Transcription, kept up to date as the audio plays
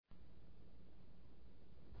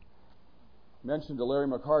mentioned to Larry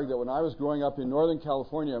McHarg that when I was growing up in Northern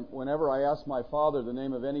California, whenever I asked my father the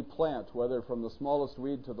name of any plant, whether from the smallest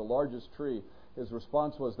weed to the largest tree, his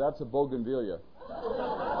response was, "That's a bougainvillea."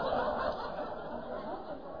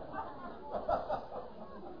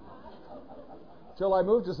 Till I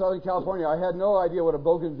moved to Southern California, I had no idea what a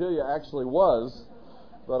bougainvillea actually was,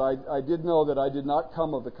 but I did know that I did not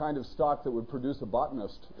come of the kind of stock that would produce a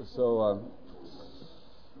botanist. So,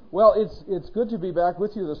 well, it's good to be back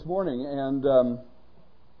with you this morning, and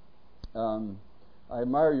I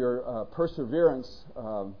admire your perseverance.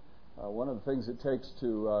 One of the things it takes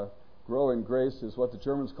to grow in grace is what the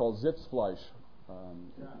Germans call Sitzfleisch,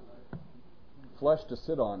 flesh to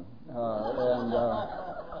sit on,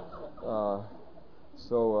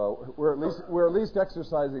 So we're at least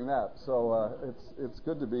exercising that. So it's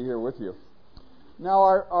good to be here with you. Now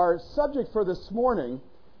our subject for this morning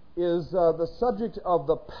is the subject of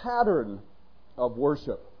the pattern of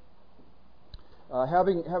worship.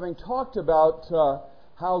 Having talked about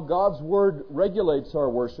how God's Word regulates our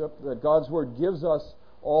worship, that God's Word gives us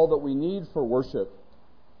all that we need for worship,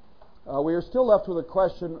 we are still left with a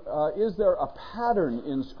question: is there a pattern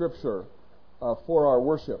in Scripture for our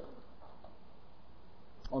worship?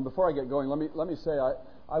 And before I get going, let me say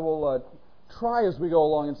I will try as we go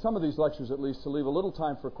along, in some of these lectures at least, to leave a little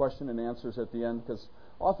time for question and answers at the end, because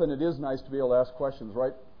often it is nice to be able to ask questions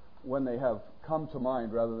right when they have come to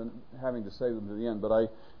mind rather than having to say them to the end. But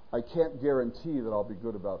I can't guarantee that I'll be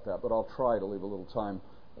good about that, but I'll try to leave a little time,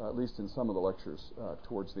 at least in some of the lectures,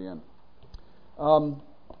 towards the end.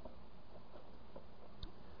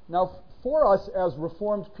 Now, for us as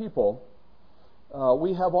Reformed people,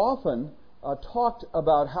 we have often talked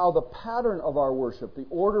about how the pattern of our worship, the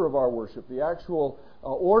order of our worship, the actual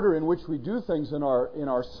order in which we do things in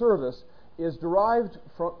our service is derived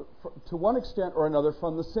to one extent or another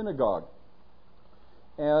from the synagogue.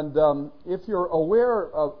 And if you're aware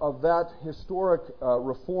of that historic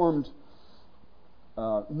Reformed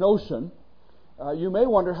notion, you may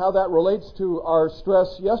wonder how that relates to our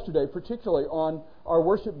stress yesterday, particularly on our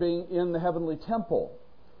worship being in the heavenly temple,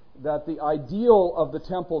 that the ideal of the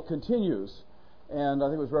temple continues. And I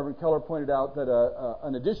think it was Reverend Keller pointed out that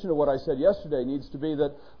an addition to what I said yesterday needs to be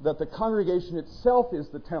that the congregation itself is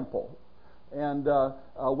the temple. And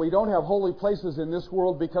we don't have holy places in this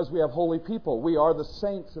world because we have holy people. We are the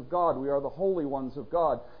saints of God. We are the holy ones of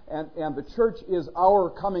God. And the church is our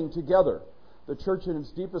coming together. The church in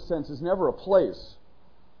its deepest sense is never a place.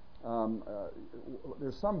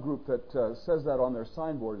 There's some group that says that on their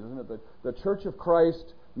signboard, isn't it? The Church of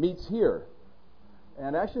Christ meets here.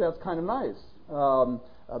 And actually that's kind of nice.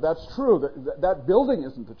 That's true. That building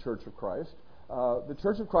isn't the Church of Christ. The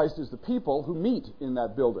Church of Christ is the people who meet in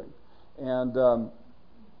that building. And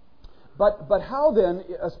but how then,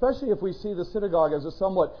 especially if we see the synagogue as a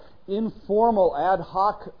somewhat informal, ad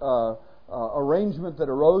hoc arrangement that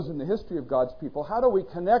arose in the history of God's people, how do we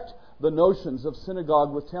connect the notions of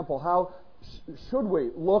synagogue with temple? How should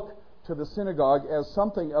we look to the synagogue as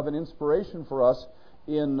something of an inspiration for us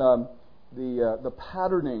in the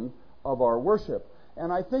patterning of our worship?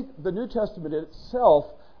 And I think the New Testament itself,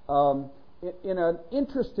 in an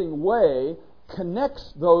interesting way,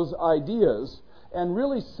 connects those ideas and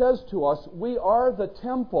really says to us, we are the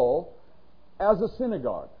temple as a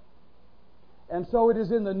synagogue. And so it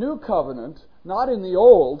is in the New Covenant, not in the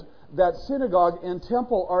Old, that synagogue and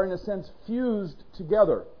temple are in a sense fused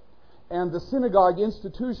together. And the synagogue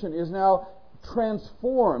institution is now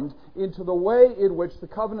transformed into the way in which the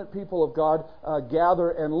covenant people of God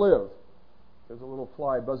gather and live. There's a little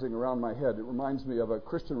fly buzzing around my head. It reminds me of a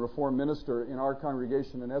Christian Reformed minister in our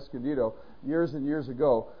congregation in Escondido years and years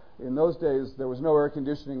ago. In those days, there was no air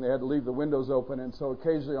conditioning. They had to leave the windows open, and so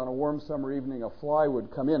occasionally on a warm summer evening, a fly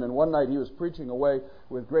would come in. And one night he was preaching away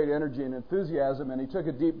with great energy and enthusiasm, and he took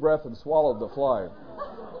a deep breath and swallowed the fly.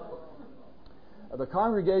 The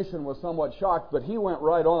congregation was somewhat shocked, but he went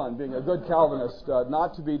right on, being a good Calvinist,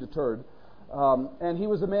 not to be deterred. And he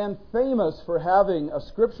was a man famous for having a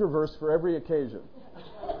scripture verse for every occasion.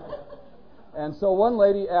 And so one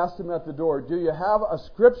lady asked him at the door, "Do you have a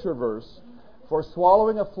scripture verse for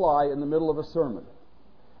swallowing a fly in the middle of a sermon?"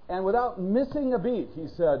 And without missing a beat, he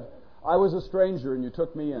said, "I was a stranger and you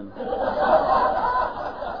took me in."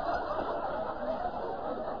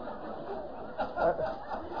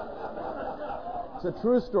 It's a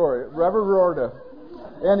true story. Reverend Rorda.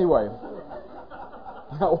 Anyway.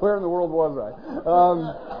 Now, where in the world was I?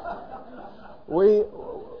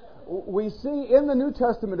 We see in the New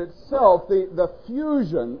Testament itself the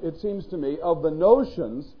fusion, it seems to me, of the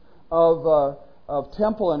notions of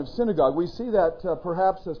temple and of synagogue. We see that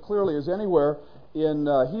perhaps as clearly as anywhere in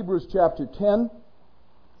Hebrews chapter 10,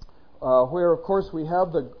 where, of course, we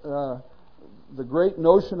have the great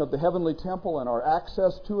notion of the heavenly temple and our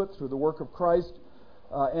access to it through the work of Christ.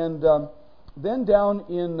 Then down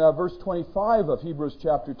in verse 25 of Hebrews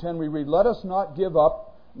chapter 10, we read, "Let us not give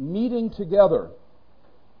up meeting together."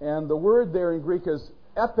 And the word there in Greek is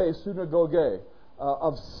episynagoge,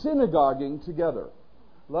 of synagoguing together.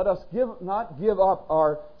 Let us not give up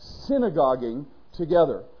our synagoguing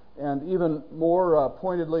together. And even more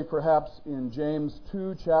pointedly, perhaps, in James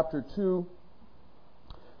 2, chapter 2,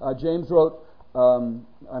 James wrote, I'm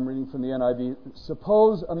reading from the NIV,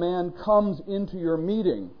 "Suppose a man comes into your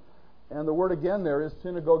meeting," and the word again there is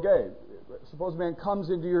synagoge. Suppose a man comes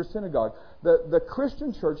into your synagogue. The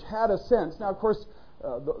Christian church had a sense. Now, of course,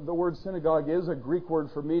 the word synagogue is a Greek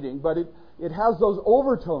word for meeting, but it has those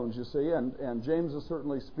overtones, you see, and James is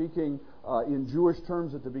certainly speaking in Jewish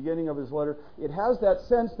terms at the beginning of his letter. It has that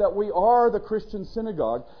sense that we are the Christian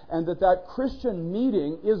synagogue, and that Christian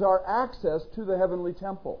meeting is our access to the heavenly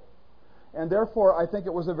temple. And therefore, I think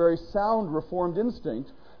it was a very sound Reformed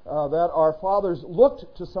instinct that our fathers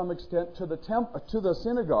looked to some extent to the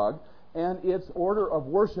synagogue and its order of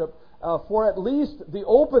worship for at least the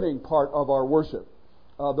opening part of our worship,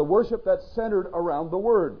 the worship that's centered around the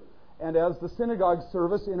Word. And as the synagogue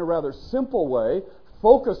service, in a rather simple way,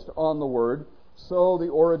 focused on the Word, so the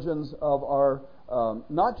origins of our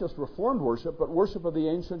not just Reformed worship, but worship of the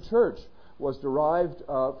ancient church was derived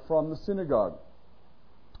from the synagogue.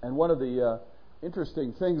 And one of the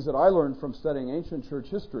interesting things that I learned from studying ancient church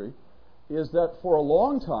history is that for a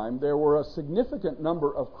long time there were a significant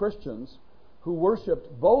number of Christians who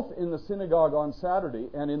worshipped both in the synagogue on Saturday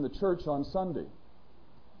and in the church on Sunday.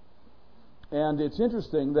 And it's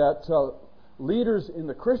interesting that leaders in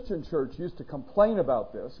the Christian church used to complain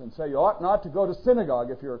about this and say you ought not to go to synagogue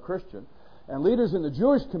if you're a Christian. And leaders in the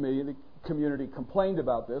Jewish community complained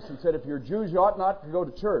about this and said if you're Jews you ought not to go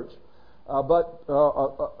to church. But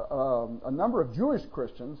a number of Jewish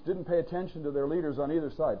Christians didn't pay attention to their leaders on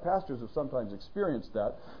either side. Pastors have sometimes experienced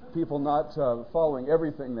that, people not following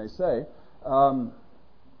everything they say.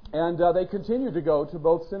 And they continued to go to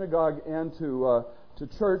both synagogue and to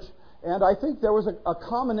church. And I think there was a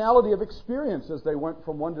commonality of experience as they went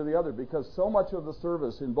from one to the other, because so much of the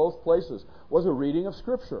service in both places was a reading of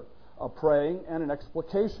Scripture, a praying and an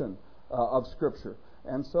explication of Scripture.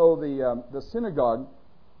 And so the synagogue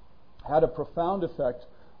had a profound effect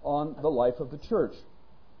on the life of the church.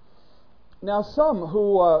 Now, some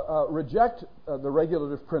who reject the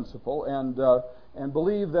regulative principle and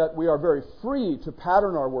believe that we are very free to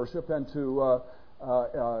pattern our worship and to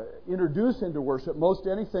introduce into worship most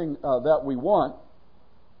anything that we want,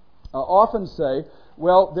 often say,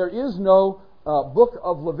 well, there is no book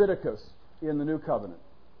of Leviticus in the New Covenant.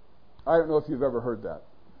 I don't know if you've ever heard that.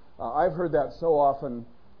 I've heard that so often,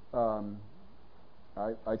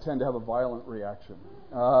 I tend to have a violent reaction.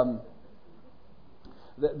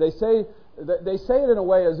 They say it in a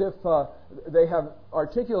way as if they have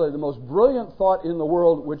articulated the most brilliant thought in the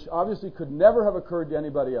world, which obviously could never have occurred to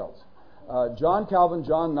anybody else. John Calvin,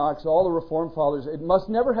 John Knox, all the Reformed Fathers, it must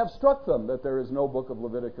never have struck them that there is no book of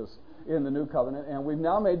Leviticus in the New Covenant, and we've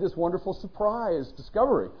now made this wonderful surprise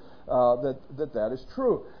discovery that is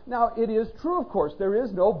true. Now, it is true, of course, there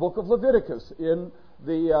is no book of Leviticus in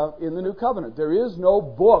the New Covenant. There is no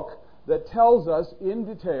book that tells us in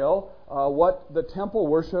detail what the temple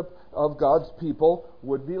worship of God's people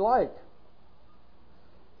would be like.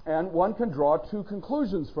 And one can draw two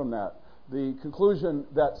conclusions from that. The conclusion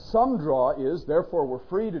that some draw is, therefore, we're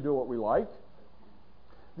free to do what we like.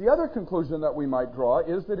 The other conclusion that we might draw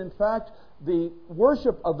is that, in fact, the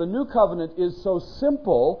worship of the New Covenant is so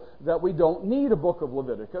simple that we don't need a book of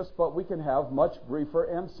Leviticus, but we can have much briefer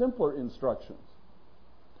and simpler instructions.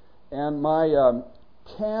 And my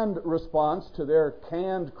canned response to their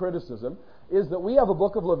canned criticism is that we have a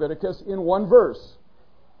book of Leviticus in one verse,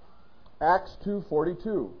 Acts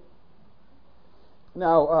 2:42.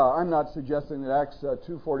 Now, I'm not suggesting that Acts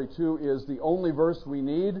 2:42 is the only verse we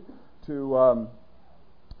need to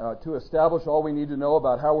establish all we need to know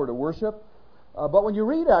about how we're to worship. But when you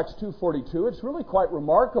read Acts 2:42, it's really quite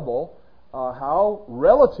remarkable how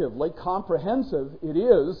relatively comprehensive it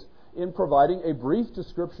is in providing a brief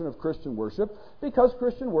description of Christian worship, because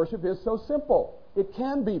Christian worship is so simple. It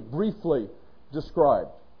can be briefly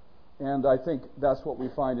described. And I think that's what we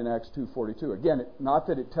find in Acts 2:42. Again, not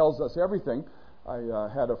that it tells us everything. I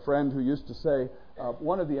had a friend who used to say,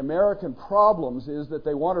 one of the American problems is that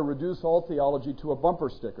they want to reduce all theology to a bumper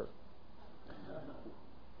sticker.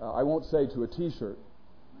 I won't say to a T-shirt.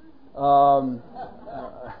 But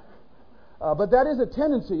that is a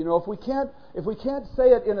tendency, if we can't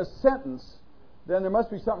say it in a sentence, then there must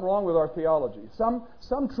be something wrong with our theology.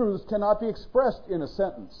 Some truths cannot be expressed in a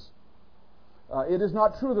sentence. It is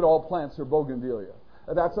not true that all plants are bougainvillea.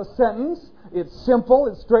 That's a sentence. It's simple,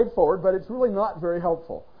 it's straightforward, but it's really not very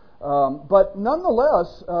helpful. But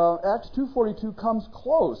nonetheless, Acts 2:42 comes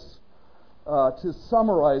close to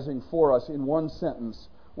summarizing for us in one sentence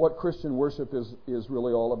what Christian worship is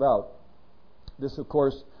really all about. This, of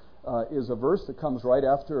course, is a verse that comes right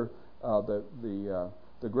after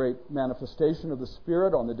the great manifestation of the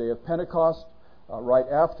Spirit on the day of Pentecost, right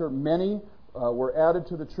after many were added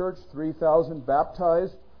to the church, 3,000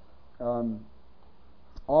 baptized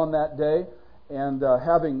on that day. And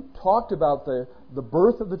having talked about the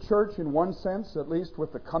birth of the church in one sense, at least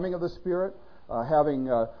with the coming of the Spirit, having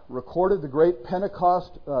recorded the great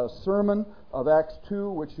Pentecost sermon of Acts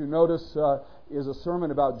 2, which you notice is a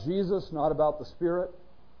sermon about Jesus, not about the Spirit.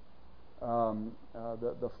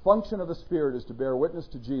 The function of the Spirit is to bear witness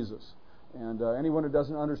to Jesus. And anyone who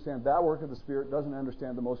doesn't understand that work of the Spirit doesn't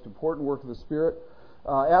understand the most important work of the Spirit.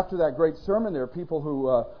 After that great sermon, there are people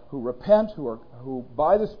who repent, who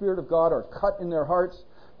by the Spirit of God are cut in their hearts,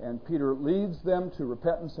 and Peter leads them to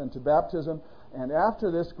repentance and to baptism. And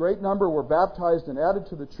after this great number were baptized and added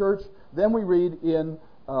to the church, then we read in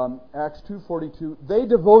Acts 2:42, they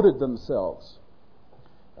devoted themselves.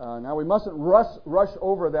 Now we mustn't rush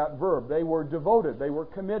over that verb. They were devoted. They were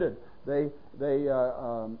committed. They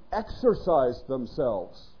exercised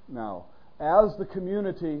themselves now as the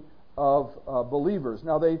community of believers.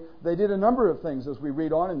 Now they did a number of things as we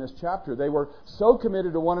read on in this chapter. They were so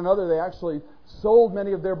committed to one another they actually sold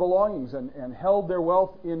many of their belongings and held their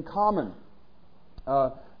wealth in common.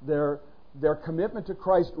 Their commitment to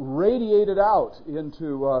Christ radiated out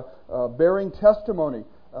into bearing testimony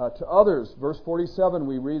to others. Verse 47,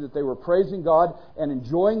 we read that they were praising God and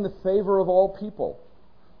enjoying the favor of all people.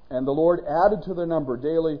 And the Lord added to their number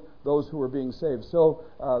daily those who were being saved. So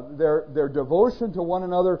their devotion to one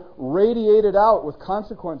another radiated out with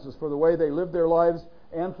consequences for the way they lived their lives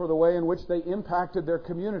and for the way in which they impacted their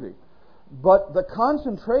community. But the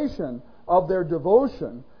concentration of their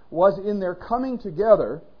devotion was in their coming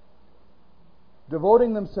together,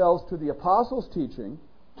 devoting themselves to the apostles' teaching,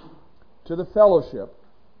 to the fellowship,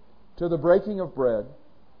 to the breaking of bread,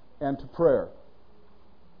 and to prayer.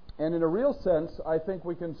 And in a real sense, I think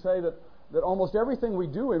we can say that almost everything we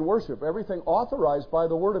do in worship, everything authorized by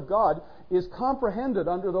the Word of God, is comprehended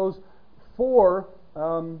under those four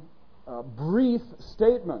brief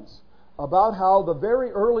statements about how the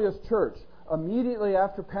very earliest church, immediately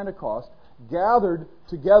after Pentecost, gathered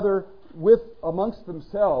together amongst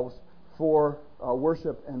themselves for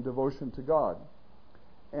worship and devotion to God.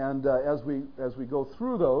 And as we go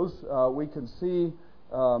through those, we can see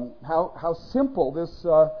how simple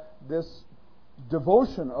this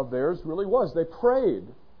devotion of theirs really was. They prayed.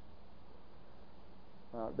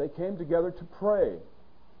 They came together to pray.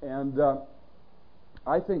 And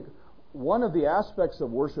I think one of the aspects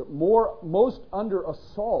of worship most under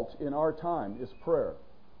assault in our time is prayer.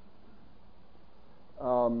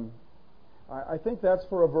 I think that's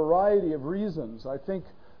for a variety of reasons. I think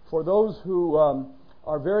for those who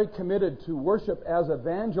are very committed to worship as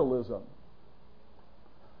evangelism,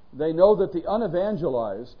 they know that the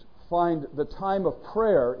unevangelized find the time of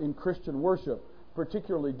prayer in Christian worship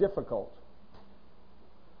particularly difficult.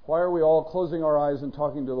 Why are we all closing our eyes and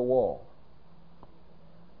talking to the wall?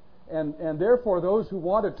 And therefore, those who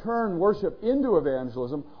want to turn worship into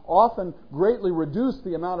evangelism often greatly reduce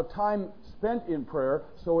the amount of time spent in prayer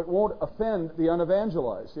so it won't offend the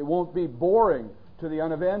unevangelized. It won't be boring to the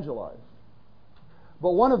unevangelized.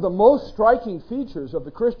 But one of the most striking features of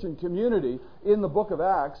the Christian community in the book of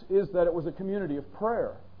Acts is that it was a community of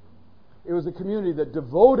prayer. It was a community that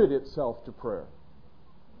devoted itself to prayer.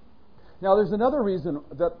 Now, there's another reason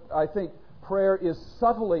that I think prayer is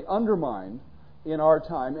subtly undermined in our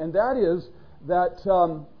time, and that is that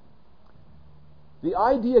the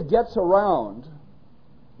idea gets around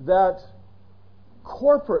that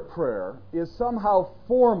corporate prayer is somehow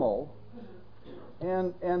formal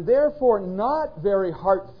and therefore not very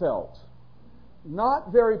heartfelt,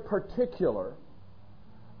 not very particular,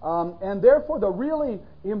 and therefore the really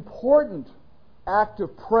important act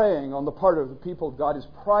of praying on the part of the people of God is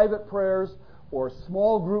private prayers or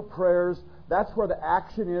small group prayers. That's where the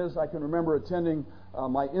action is. I can remember attending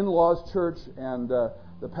my in-laws' church, and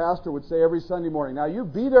the pastor would say every Sunday morning, "Now you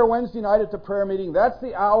be there Wednesday night at the prayer meeting. That's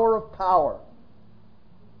the hour of power."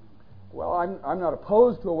 Well, I'm not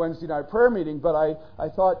opposed to a Wednesday night prayer meeting, but I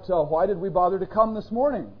thought, why did we bother to come this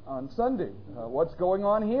morning on Sunday? What's going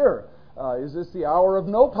on here? Is this the hour of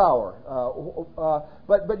no power?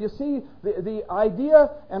 But you see, the idea,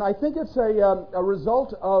 and I think it's a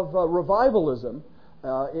result of revivalism.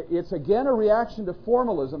 It's again a reaction to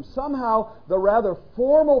formalism. Somehow the rather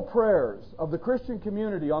formal prayers of the Christian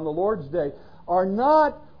community on the Lord's Day are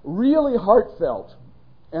not really heartfelt.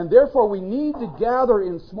 And therefore we need to gather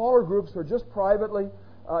in smaller groups or just privately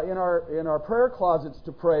in our prayer closets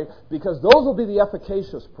to pray, because those will be the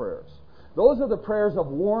efficacious prayers. Those are the prayers of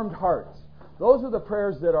warmed hearts. Those are the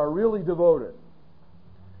prayers that are really devoted.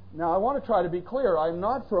 Now I want to try to be clear. I'm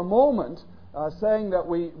not for a moment saying that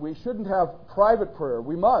we shouldn't have private prayer.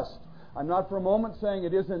 We must. I'm not for a moment saying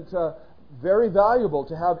it isn't very valuable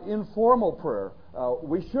to have informal prayer.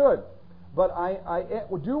 We should. But I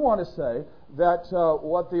do want to say that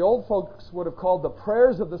what the old folks would have called the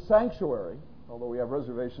prayers of the sanctuary, although we have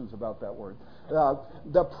reservations about that word,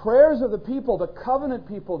 the prayers of the people, the covenant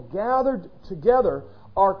people gathered together,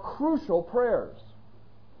 are crucial prayers,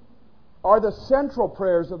 are the central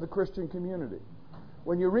prayers of the Christian community.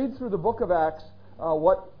 When you read through the book of Acts,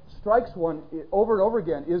 what strikes one over and over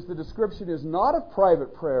again is the description is not of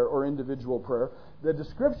private prayer or individual prayer. The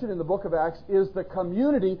description in the book of Acts is the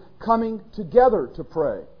community coming together to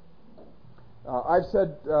pray. I've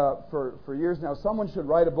said for years now, someone should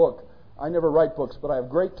write a book. I never write books, but I have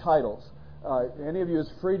great titles. Any of you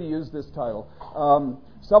is free to use this title.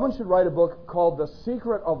 Someone should write a book called The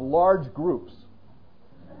Secret of Large Groups.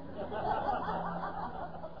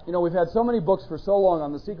 You know, we've had so many books for so long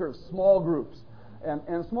on the secret of small groups.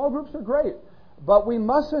 And small groups are great. But we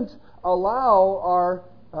mustn't allow our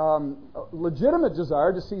legitimate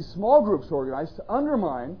desire to see small groups organized to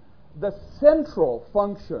undermine the central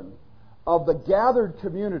function of the gathered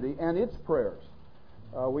community and its prayers.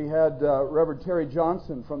 We had Reverend Terry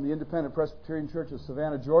Johnson from the Independent Presbyterian Church of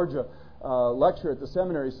Savannah, Georgia, lecture at the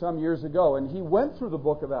seminary some years ago, and he went through the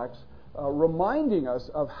book of Acts reminding us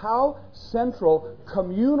of how central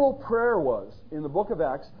communal prayer was in the book of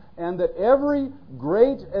Acts, and that every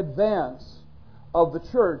great advance of the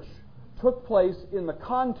church took place in the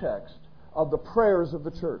context of the prayers of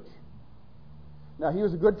the church. Now, he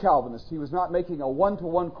was a good Calvinist. He was not making a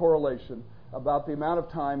one-to-one correlation about the amount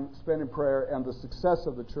of time spent in prayer and the success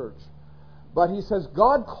of the church. But he says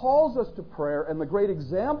God calls us to prayer, and the great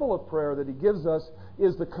example of prayer that he gives us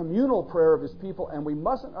is the communal prayer of his people, and we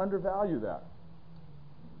mustn't undervalue that.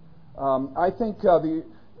 I think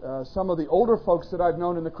some of the older folks that I've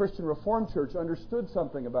known in the Christian Reformed Church understood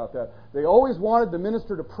something about that. They always wanted the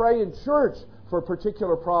minister to pray in church for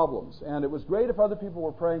particular problems, and it was great if other people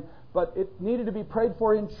were praying, but it needed to be prayed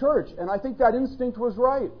for in church, and I think that instinct was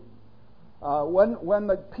right. When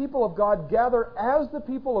the people of God gather as the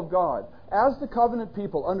people of God, as the covenant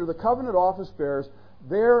people, under the covenant office bearers,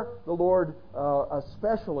 there the Lord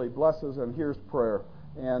especially blesses and hears prayer.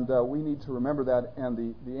 And we need to remember that,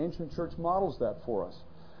 and the ancient church models that for us.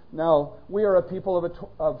 Now, we are a people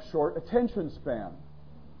of short attention span.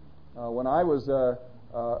 When I was a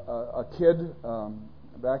kid,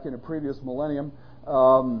 back in a previous millennium,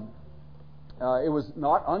 it was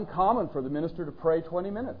not uncommon for the minister to pray 20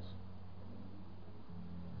 minutes.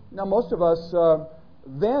 Now, most of us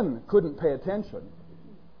then couldn't pay attention.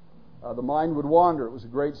 The mind would wander. It was a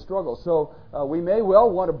great struggle. So we may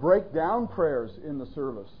well want to break down prayers in the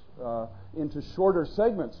service into shorter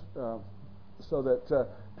segments so that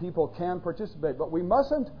people can participate. But we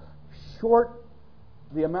mustn't short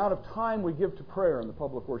the amount of time we give to prayer in the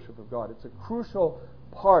public worship of God. It's a crucial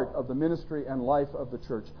part of the ministry and life of the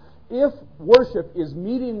church. If worship is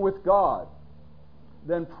meeting with God,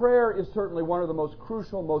 then prayer is certainly one of the most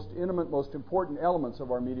crucial, most intimate, most important elements of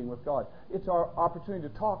our meeting with God. It's our opportunity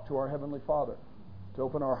to talk to our Heavenly Father, to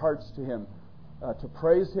open our hearts to Him, to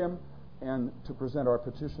praise Him, and to present our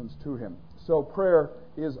petitions to Him. So prayer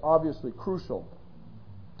is obviously crucial.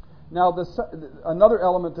 Now, another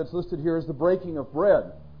element that's listed here is the breaking of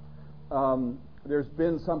bread. There's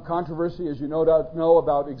been some controversy, as you no doubt know,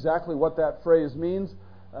 about exactly what that phrase means.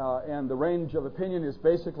 And the range of opinion is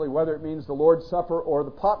basically whether it means the Lord's Supper or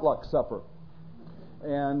the potluck supper.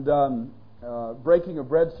 And breaking of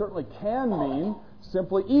bread certainly can mean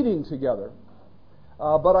simply eating together.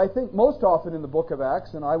 But I think most often in the book of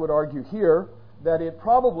Acts, and I would argue here, that it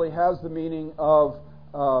probably has the meaning of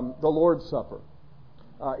the Lord's Supper.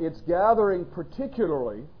 It's gathering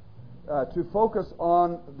particularly to focus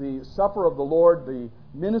on the supper of the Lord, the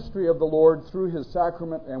ministry of the Lord through His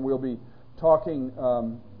sacrament, and we'll be talking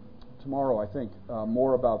tomorrow, I think,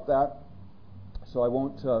 more about that. So I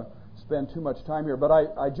won't spend too much time here. But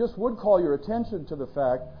I just would call your attention to the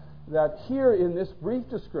fact that here in this brief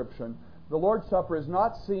description, the Lord's Supper is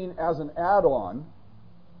not seen as an add-on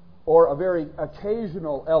or a very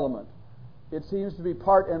occasional element It seems to be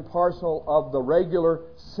part and parcel of the regular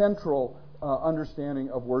central understanding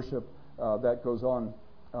of worship that goes on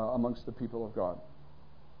amongst the people of God.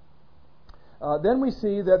 Then we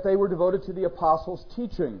see that they were devoted to the apostles'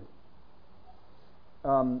 teaching.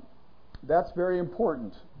 That's very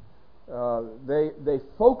important. They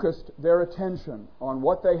focused their attention on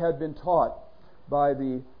what they had been taught by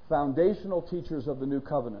the foundational teachers of the New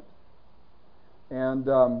Covenant. And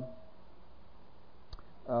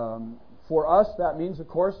for us, that means, of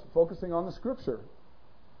course, focusing on the Scripture.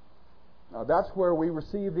 That's where we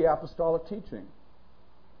receive the apostolic teaching.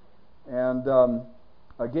 And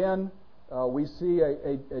again, we see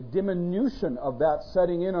a diminution of that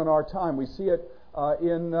setting in on our time. We see it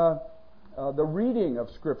in the reading of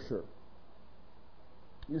Scripture.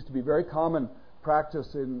 It used to be very common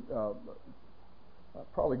practice in,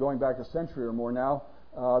 probably going back a century or more now,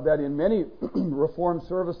 that in many Reformed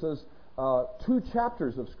services, 2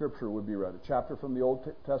 chapters of Scripture would be read. A chapter from the Old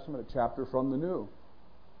Testament, a chapter from the New.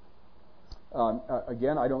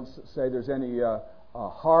 Again, I don't say there's any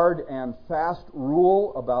hard and fast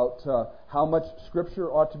rule about how much Scripture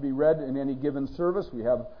ought to be read in any given service. We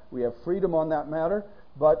have freedom on that matter.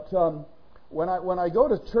 But when I go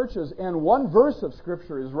to churches and one verse of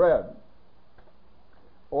Scripture is read,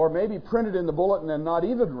 or maybe printed in the bulletin and not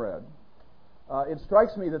even read, it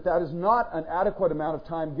strikes me that is not an adequate amount of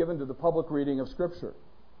time given to the public reading of Scripture.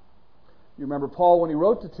 You remember Paul, when he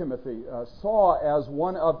wrote to Timothy, saw as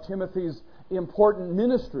one of Timothy's important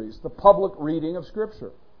ministries the public reading of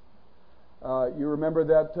Scripture. You remember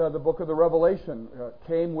that the book of the Revelation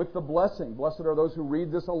came with the blessing. Blessed are those who read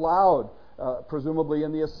this aloud, presumably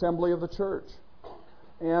in the assembly of the church.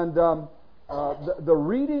 And the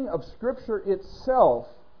reading of Scripture itself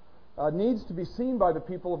needs to be seen by the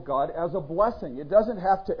people of God as a blessing. It doesn't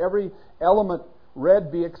have to, every element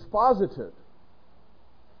read, be exposited.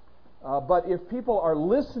 But if people are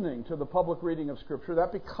listening to the public reading of Scripture,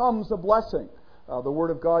 that becomes a blessing. The Word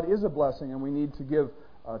of God is a blessing, and we need to give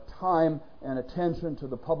time and attention to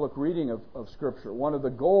the public reading of Scripture. One of the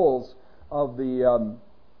goals of the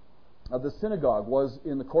synagogue was,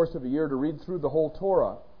 in the course of a year, to read through the whole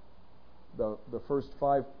Torah, the first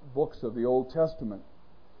 5 books of the Old Testament.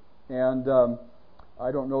 And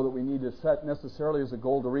I don't know that we need to set necessarily as a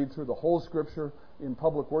goal to read through the whole Scripture in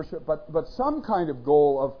public worship, but some kind of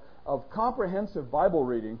goal of comprehensive Bible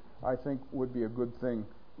reading, I think, would be a good thing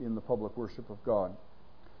in the public worship of God.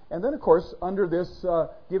 And then, of course, under this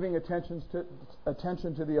giving attention to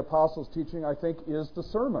the apostles' teaching, I think, is the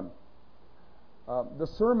sermon. The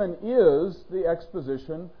sermon is the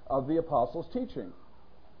exposition of the apostles' teaching.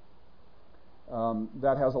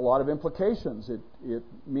 That has a lot of implications. It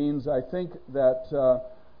means, I think, that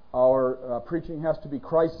our preaching has to be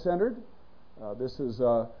Christ-centered. This is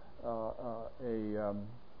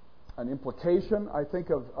an implication, I think,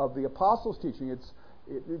 of the apostles' teaching.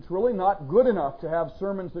 It's really not good enough to have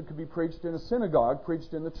sermons that could be preached in a synagogue,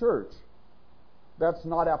 preached in the church. That's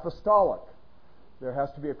not apostolic. There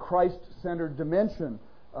has to be a Christ-centered dimension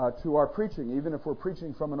to our preaching, even if we're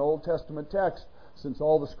preaching from an Old Testament text. Since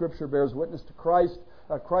all the Scripture bears witness to Christ,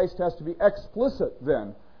 Christ has to be explicit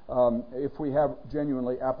then, if we have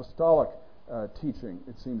genuinely apostolic teaching,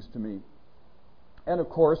 it seems to me. And of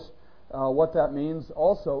course, what that means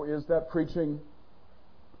also is that preaching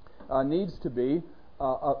needs to be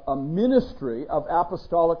a ministry of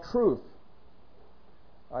apostolic truth.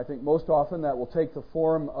 I think most often that will take the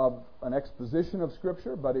form of an exposition of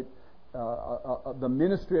Scripture, but the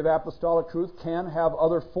ministry of apostolic truth can have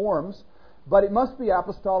other forms, but it must be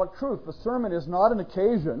apostolic truth. The sermon is not an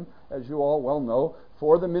occasion, as you all well know,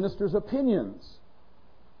 for the minister's opinions.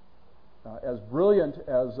 As brilliant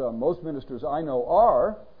as most ministers I know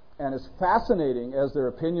are, and as fascinating as their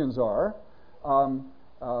opinions are,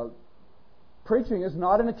 preaching is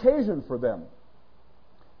not an occasion for them.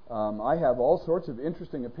 I have all sorts of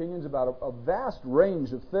interesting opinions about a vast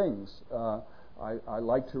range of things. I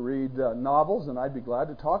like to read novels, and I'd be glad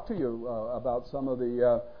to talk to you about some of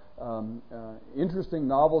the interesting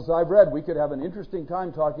novels I've read. We could have an interesting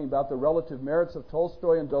time talking about the relative merits of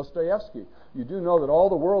Tolstoy and Dostoevsky. You do know that all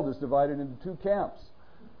the world is divided into 2 camps.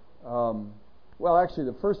 Well, actually,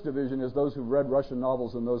 the first division is those who've read Russian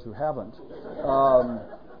novels and those who haven't.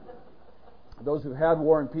 Those who've had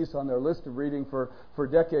War and Peace on their list of reading for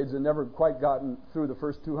decades and never quite gotten through the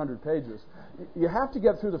first 200 pages. You have to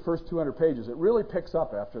get through the first 200 pages. It really picks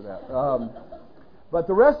up after that. But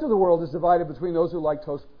the rest of the world is divided between those who like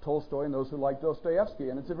Tolstoy and those who like Dostoevsky,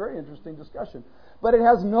 and it's a very interesting discussion. But it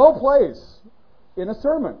has no place in a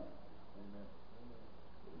sermon.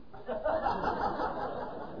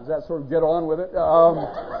 Does that sort of get on with it?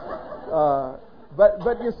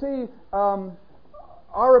 But you see,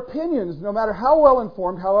 our opinions, no matter how well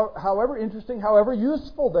informed, however interesting, however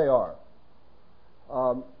useful they are,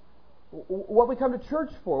 what we come to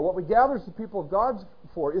church for, what we gather as the people of God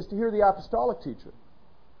for, is to hear the apostolic teacher,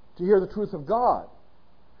 to hear the truth of God.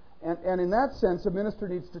 And in that sense, a minister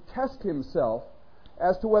needs to test himself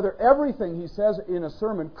as to whether everything he says in a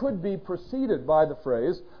sermon could be preceded by the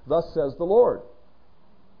phrase, "Thus says the Lord."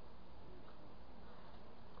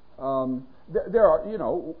 There are,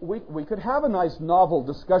 we could have a nice novel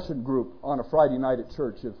discussion group on a Friday night at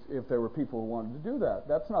church if there were people who wanted to do that.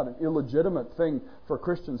 That's not an illegitimate thing for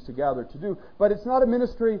Christians to gather to do. But it's not a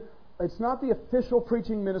ministry, it's not the official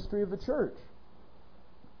preaching ministry of the church.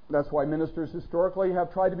 That's why ministers historically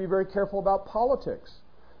have tried to be very careful about politics.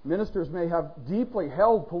 Ministers may have deeply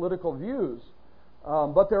held political views,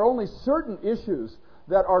 but there are only certain issues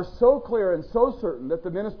that are so clear and so certain that the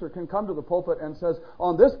minister can come to the pulpit and says,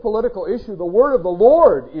 on this political issue, the word of the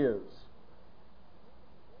Lord is.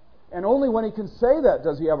 And only when he can say that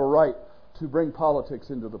does he have a right to bring politics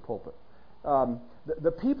into the pulpit.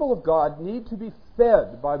 The people of God need to be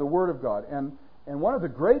fed by the word of God. And one of the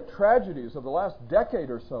great tragedies of the last decade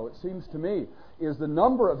or so, it seems to me, is the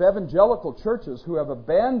number of evangelical churches who have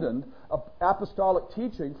abandoned apostolic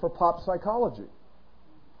teaching for pop psychology.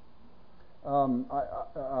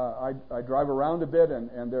 I drive around a bit,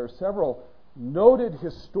 and there are several noted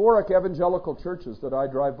historic evangelical churches that I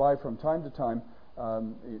drive by from time to time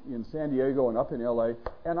in San Diego and up in L.A.,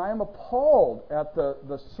 and I am appalled at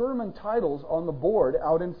the sermon titles on the board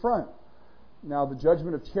out in front. Now, the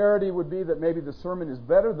judgment of charity would be that maybe the sermon is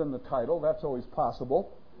better than the title. That's always possible.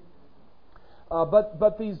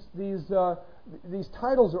 But these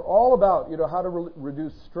titles are all about how to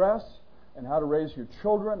reduce stress, and how to raise your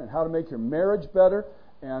children, and how to make your marriage better.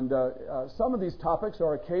 And some of these topics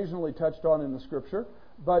are occasionally touched on in the Scripture,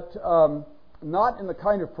 but not in the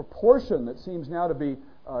kind of proportion that seems now to be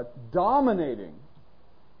dominating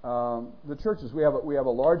the churches. We have a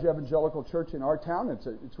large evangelical church in our town.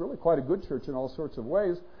 It's really quite a good church in all sorts of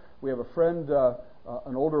ways. We have a friend,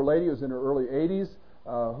 an older lady who's in her early 80s,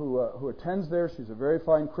 who attends there. She's a very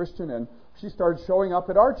fine Christian, and she started showing up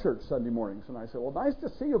at our church Sunday mornings. And I said, "Well, nice to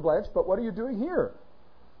see you, Blanche, but what are you doing here?"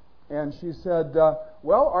 And she said,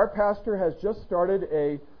 "Well, our pastor has just started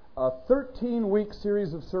a 13-week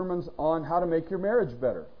series of sermons on how to make your marriage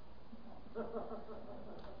better."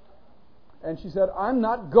 And she said, "I'm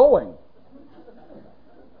not going."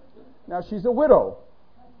 Now, she's a widow.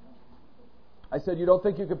 I said, "You don't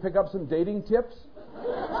think you could pick up some dating tips?"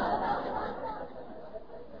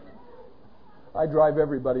 I drive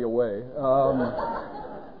everybody away.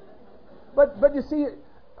 But you see,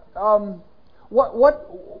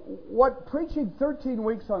 what preaching 13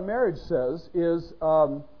 weeks on marriage says is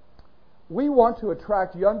we want to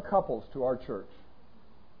attract young couples to our church,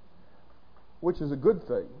 which is a good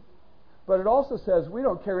thing. But it also says we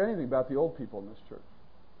don't care anything about the old people in this church,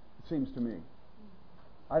 it seems to me.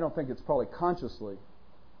 I don't think it's probably consciously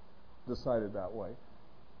decided that way.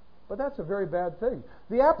 But that's a very bad thing.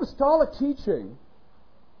 The apostolic teaching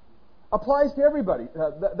applies to everybody.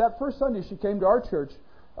 That first Sunday she came to our church,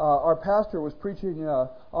 our pastor was preaching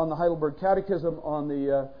on the Heidelberg Catechism on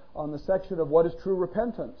the section of what is true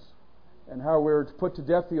repentance, and how we're to put to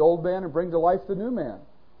death the old man and bring to life the new man.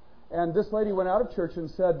 And this lady went out of church and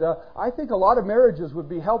said, "I think a lot of marriages would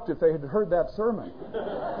be helped if they had heard that sermon."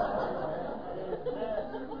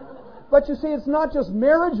 But you see, it's not just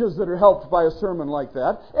marriages that are helped by a sermon like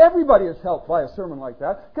that. Everybody is helped by a sermon like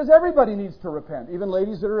that, because everybody needs to repent, even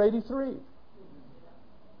ladies that are 83.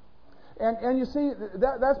 And you see,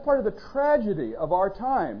 that's part of the tragedy of our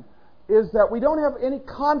time, is that we don't have any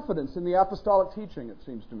confidence in the apostolic teaching, it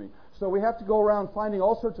seems to me. So we have to go around finding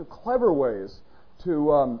all sorts of clever ways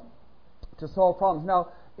to solve problems. Now,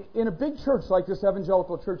 in a big church like this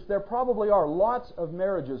evangelical church, there probably are lots of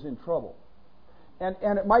marriages in trouble. And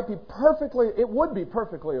it would be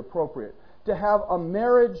perfectly appropriate to have a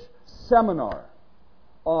marriage seminar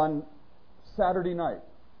on Saturday night,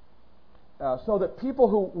 so that people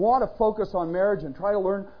who want to focus on marriage and try to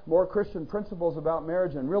learn more Christian principles about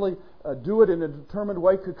marriage and really do it in a determined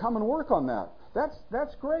way could come and work on that.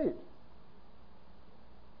 That's great.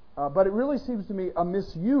 But it really seems to me a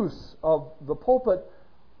misuse of the pulpit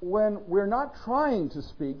when we're not trying to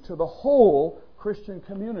speak to the whole Christian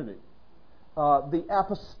community. The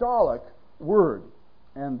apostolic word.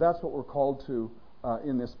 And that's what we're called to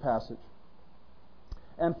in this passage.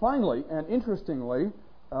 And finally, and interestingly,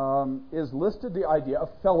 is listed the idea of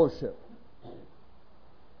fellowship.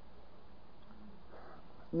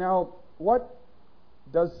 Now, what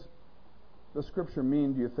does the Scripture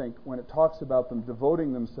mean, do you think, when it talks about them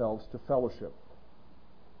devoting themselves to fellowship?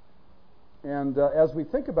 And as we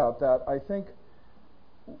think about that, I think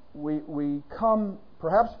we come,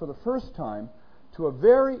 perhaps for the first time, to a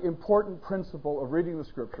very important principle of reading the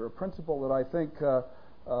Scripture, a principle that I think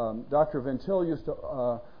Dr. Ventil used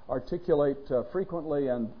to articulate frequently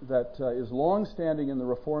and that is long-standing in the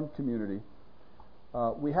Reformed community.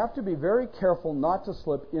 We have to be very careful not to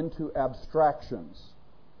slip into abstractions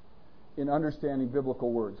in understanding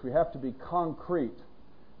biblical words. We have to be concrete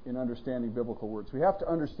in understanding biblical words. We have to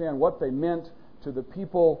understand what they meant to the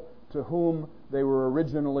people to whom they were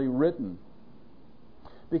originally written.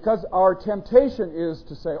 Because our temptation is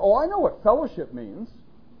to say, oh, I know what fellowship means.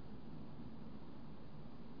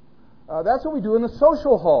 That's what we do in the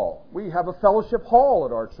social hall. We have a fellowship hall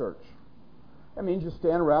at our church. That means you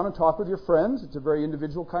stand around and talk with your friends. It's a very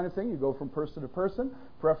individual kind of thing. You go from person to person.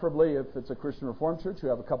 Preferably, if it's a Christian Reformed church, you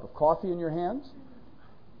have a cup of coffee in your hands.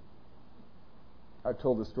 I've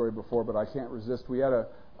told this story before, but I can't resist. We had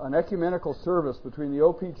an ecumenical service between the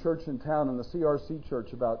OP church in town and the CRC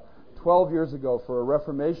church about 12 years ago for a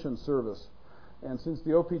Reformation service. And since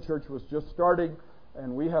the OP church was just starting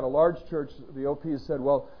and we had a large church, the OP said,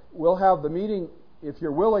 well, we'll have the meeting, if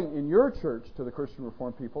you're willing, in your church to the Christian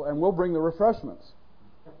Reformed people, and we'll bring the refreshments.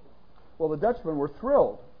 Well, the Dutchmen were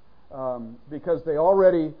thrilled because they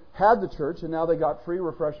already had the church and now they got free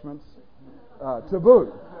refreshments to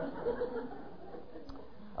boot.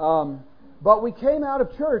 But we came out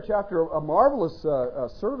of church after a marvelous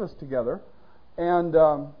service together, and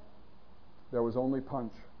there was only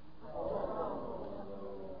punch.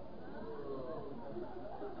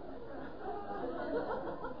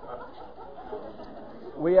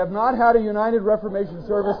 We have not had a United Reformation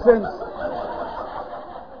service since.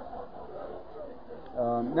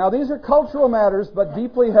 Now, these are cultural matters, but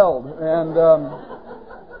deeply held. And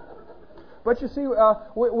but you see,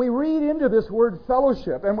 we read into this word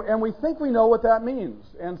fellowship, and we think we know what that means.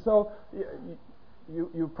 And so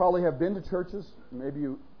you probably have been to churches. Maybe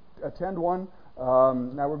you attend one.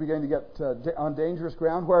 Now we're beginning to get on dangerous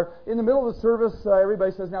ground where in the middle of the service,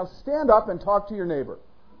 everybody says, now stand up and talk to your neighbor.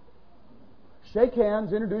 Shake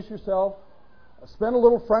hands, introduce yourself, spend a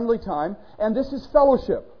little friendly time, and this is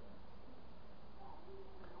fellowship.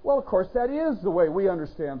 Well, of course, that is the way we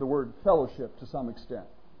understand the word fellowship to some extent.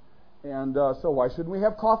 And so why shouldn't we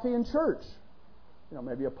have coffee in church? You know,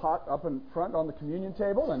 maybe a pot up in front on the communion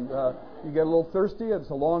table, and you get a little thirsty. It's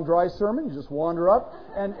a long, dry sermon. You just wander up.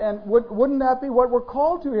 And wouldn't that be what we're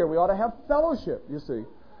called to here? We ought to have fellowship, you see.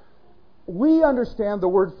 We understand the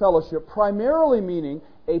word fellowship primarily meaning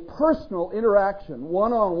a personal interaction,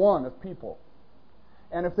 one-on-one of people.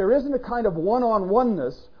 And if there isn't a kind of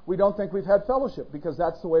one-on-oneness, we don't think we've had fellowship, because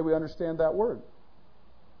that's the way we understand that word.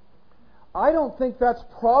 I don't think that's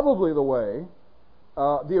probably the way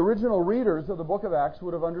the original readers of the book of Acts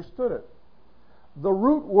would have understood it. The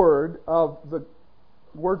root word of the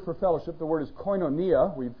word for fellowship, the word is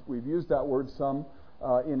koinonia. We've used that word some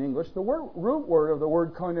in English. The root word of the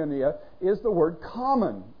word koinonia is the word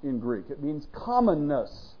common in Greek. It means commonness.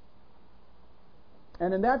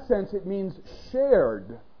 And in that sense, it means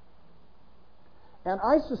shared. And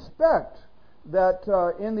I suspect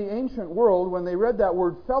that in the ancient world, when they read that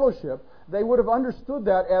word fellowship, they would have understood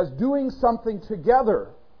that as doing something together,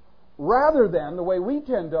 rather than the way we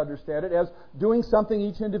tend to understand it as doing something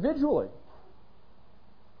each individually.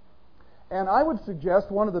 And I would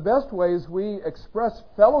suggest one of the best ways we express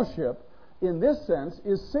fellowship in this sense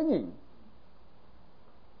is singing.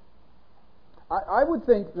 I would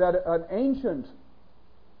think that an ancient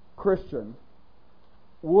Christian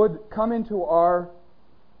would come into our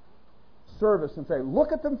service and say,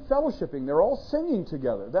 look at them fellowshipping. They're all singing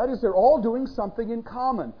together. That is, they're all doing something in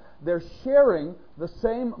common. They're sharing the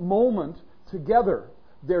same moment together.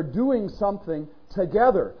 They're doing something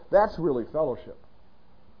together. That's really fellowship.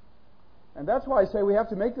 And that's why I say we have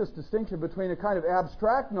to make this distinction between a kind of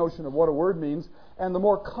abstract notion of what a word means and the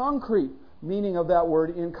more concrete meaning of that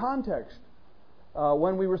word in context.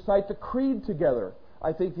 When we recite the creed together,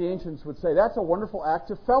 I think the ancients would say that's a wonderful act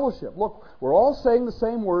of fellowship. Look, we're all saying the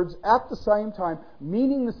same words at the same time,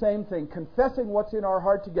 meaning the same thing, confessing what's in our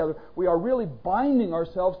heart together. We are really binding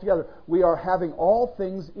ourselves together. We are having all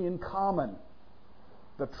things in common.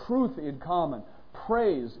 The truth in common.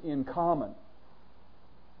 Praise in common.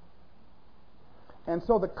 And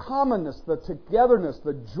so the commonness, the togetherness,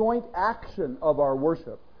 the joint action of our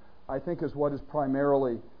worship, I think is what is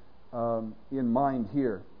primarily in mind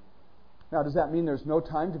here. Now, does that mean there's no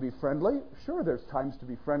time to be friendly? Sure, there's times to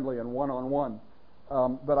be friendly and one-on-one.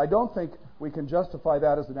 But I don't think we can justify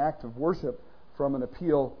that as an act of worship from an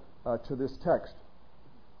appeal to this text.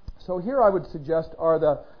 So here I would suggest are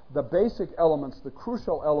the basic elements, the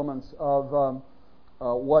crucial elements of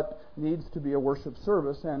what needs to be a worship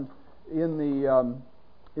service. And in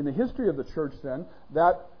the history of the church then,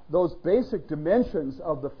 that those basic dimensions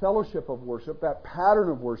of the fellowship of worship, that pattern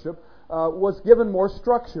of worship, was given more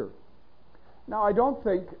structure. Now, I don't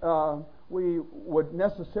think we would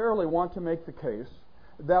necessarily want to make the case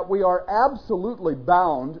that we are absolutely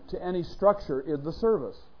bound to any structure in the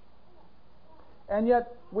service. And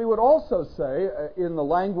yet, we would also say, in the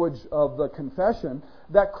language of the confession,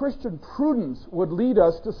 that Christian prudence would lead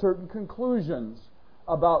us to certain conclusions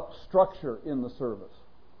about structure in the service.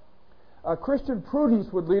 Christian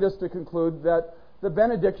prudence would lead us to conclude that the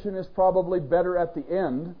benediction is probably better at the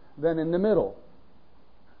end than in the middle.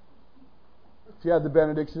 If you had the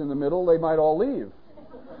benediction in the middle, they might all leave.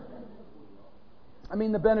 I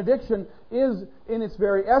mean, the benediction is, in its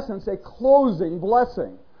very essence, a closing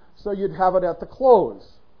blessing. So you'd have it at the close.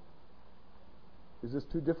 Is this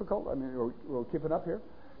too difficult? I mean, we'll keep it up here.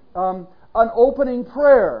 An opening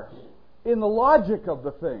prayer, in the logic of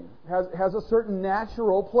the thing, has a certain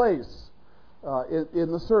natural place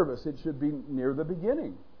in the service. It should be near the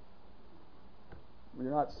beginning.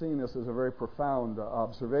 You're not seeing this as a very profound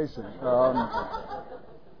observation.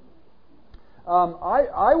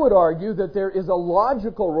 I would argue that there is a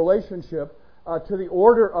logical relationship to the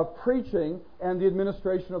order of preaching and the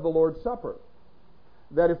administration of the Lord's Supper.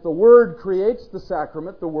 That if the Word creates the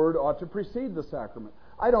sacrament, the Word ought to precede the sacrament.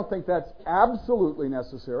 I don't think that's absolutely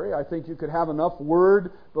necessary. I think you could have enough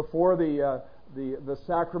Word before the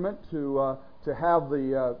sacrament to have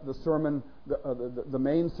the sermon, the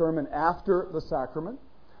main sermon after the sacrament.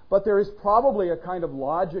 But there is probably a kind of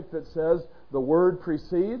logic that says the Word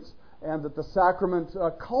precedes and that the sacrament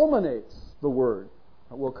culminates the Word.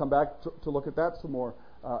 We'll come back to look at that some more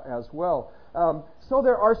as well. So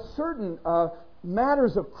there are certain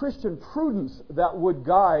matters of Christian prudence that would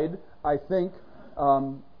guide, I think,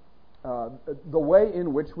 the way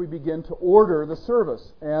in which we begin to order the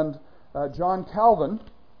service. And John Calvin,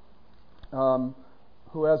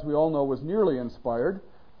 who, as we all know, was nearly inspired,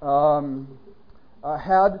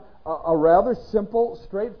 had a rather simple,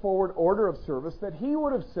 straightforward order of service that he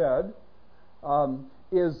would have said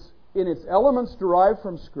is in its elements derived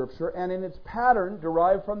from Scripture and in its pattern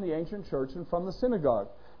derived from the ancient church and from the synagogue.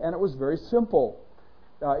 And it was very simple.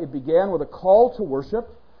 It began with a call to worship,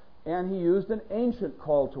 and he used an ancient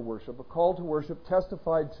call to worship, a call to worship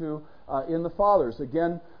testified to in the Fathers.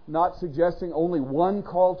 Again, not suggesting only one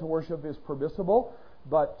call to worship is permissible,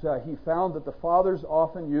 but he found that the Fathers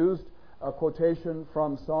often used a quotation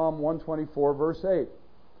from Psalm 124, verse 8,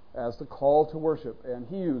 as the call to worship, and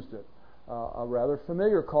he used it. A rather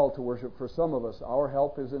familiar call to worship for some of us. Our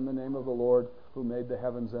help is in the name of the Lord who made the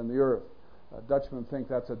heavens and the earth. Dutchmen think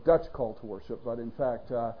that's a Dutch call to worship, but in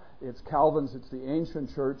fact it's Calvin's, it's the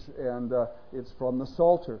ancient church, and it's from the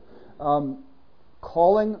Psalter.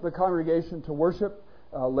 Calling the congregation to worship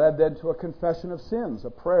led then to a confession of sins,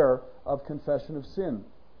 a prayer of confession of sin,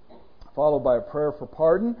 followed by a prayer for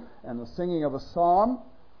pardon and the singing of a psalm,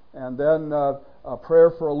 and then a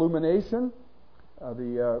prayer for illumination,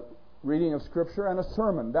 the reading of Scripture, and a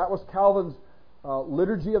sermon. That was Calvin's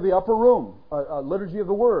liturgy of the upper room, liturgy of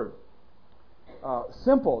the Word.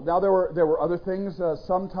 Simple. Now there were other things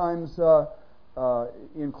sometimes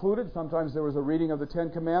included. Sometimes there was a reading of the Ten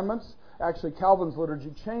Commandments. Actually, Calvin's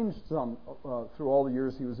liturgy changed some through all the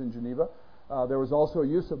years he was in Geneva. There was also a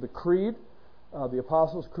use of the Creed, the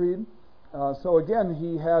Apostles' Creed. So again,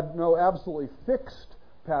 he had no absolutely fixed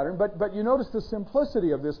pattern, but you notice the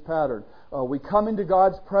simplicity of this pattern. We come into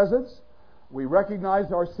God's presence, we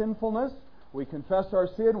recognize our sinfulness, we confess our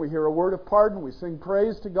sin, we hear a word of pardon, we sing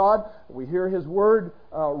praise to God, we hear His Word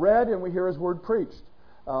read, and we hear His Word preached.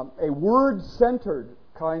 A Word-centered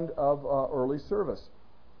kind of early service.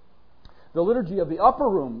 The liturgy of the upper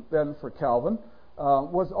room, then, for Calvin,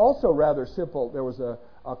 was also rather simple. There was a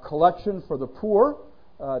collection for the poor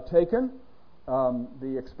taken.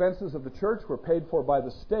 The expenses of the church were paid for by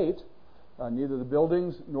the state. Neither the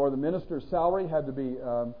buildings nor the minister's salary had to be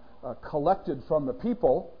collected from the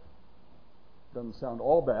people. Doesn't sound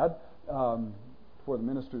all bad for the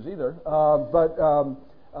ministers either. But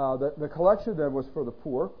the collection then was for the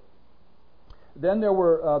poor. Then there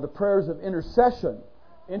were the prayers of intercession.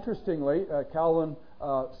 Interestingly, Calvin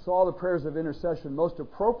saw the prayers of intercession most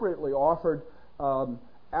appropriately offered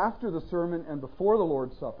after the sermon and before the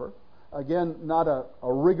Lord's Supper. Again, not a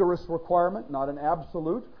rigorous requirement, not an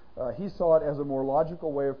absolute. He saw it as a more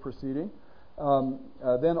logical way of proceeding.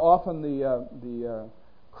 Then often the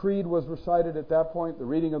creed was recited at that point, the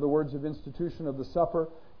reading of the words of institution of the supper,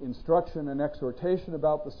 instruction and exhortation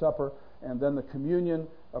about the supper, and then the communion,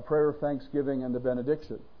 a prayer of thanksgiving, and the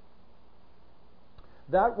benediction.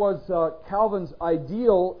 That was Calvin's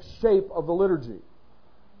ideal shape of the liturgy.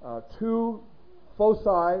 Two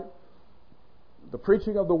foci, the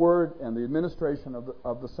preaching of the Word and the administration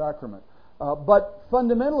of the sacrament. But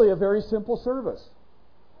fundamentally a very simple service.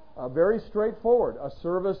 Very straightforward. A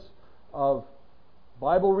service of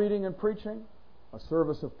Bible reading and preaching, a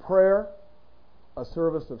service of prayer, a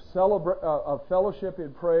service of fellowship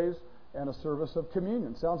in praise, and a service of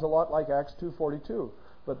communion. Sounds a lot like Acts 2:42.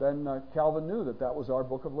 But then Calvin knew that was our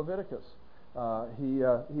book of Leviticus.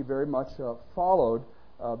 He very much followed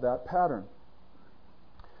that pattern.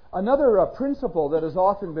 Another principle that has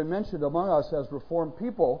often been mentioned among us as Reformed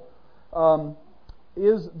people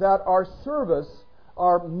is that our service,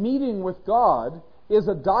 our meeting with God, is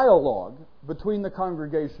a dialogue between the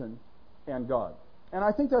congregation and God. And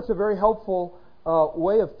I think that's a very helpful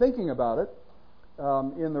way of thinking about it.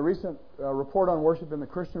 In the recent report on worship in the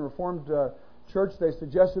Christian Reformed Church, they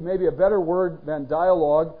suggested maybe a better word than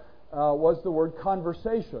dialogue was the word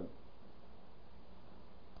conversation.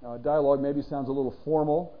 Dialogue maybe sounds a little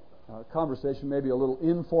formal. Conversation maybe a little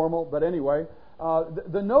informal. But anyway,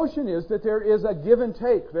 the notion is that there is a give and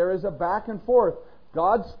take. There is a back and forth.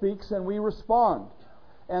 God speaks and we respond.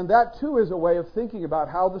 And that too is a way of thinking about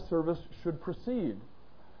how the service should proceed.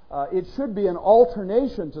 It should be an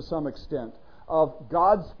alternation to some extent of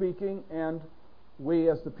God speaking and we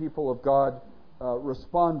as the people of God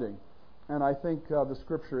responding. And I think the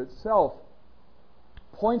Scripture itself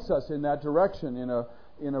points us in that direction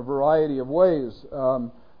in a variety of ways.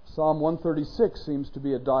 Psalm 136 seems to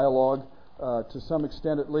be a dialogue to some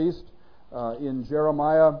extent at least. In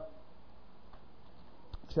Jeremiah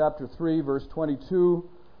chapter 3, verse 22,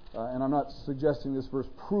 and I'm not suggesting this verse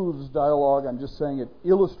proves dialogue, I'm just saying it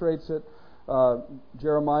illustrates it.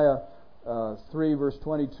 Jeremiah 3, verse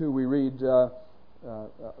 22, we read that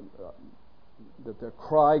the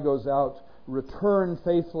cry goes out, "Return,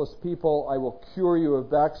 faithless people, I will cure you of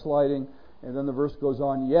backsliding." And then the verse goes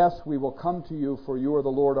on, "Yes, we will come to you, for you are the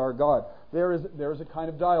Lord our God." There is a kind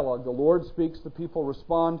of dialogue. The Lord speaks, the people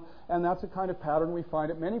respond, and that's a kind of pattern we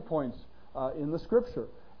find at many points in the Scripture.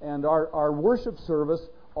 And our worship service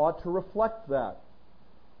ought to reflect that.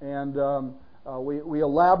 And we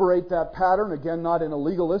elaborate that pattern, again, not in a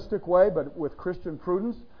legalistic way, but with Christian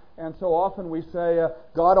prudence. And so often we say,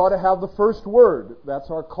 God ought to have the first word. That's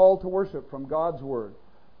our call to worship from God's Word.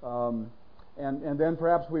 And then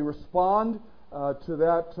perhaps we respond to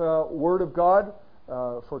that Word of God.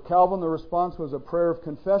 For Calvin, the response was a prayer of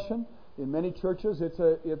confession. In many churches,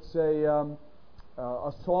 it's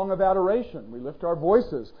a song of adoration. We lift our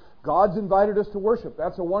voices. God's invited us to worship.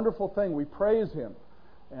 That's a wonderful thing. We praise Him.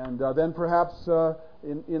 And then perhaps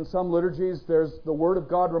in some liturgies, there's the Word of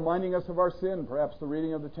God reminding us of our sin, perhaps the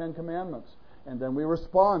reading of the Ten Commandments. And then we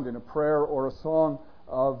respond in a prayer or a song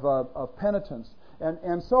of penitence.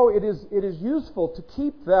 And so it is useful to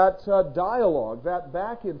keep that dialogue, that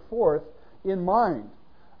back and forth, in mind.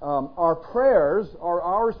 Our prayers are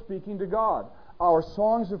our speaking to God. Our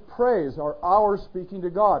songs of praise are our speaking to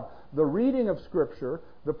God. The reading of Scripture,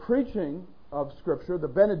 the preaching of Scripture, the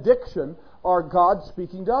benediction are God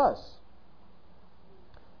speaking to us.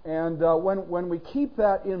 And when we keep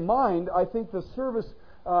that in mind, I think the service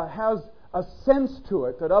has a sense to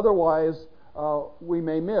it that otherwise we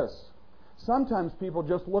may miss. Sometimes people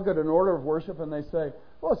just look at an order of worship and they say,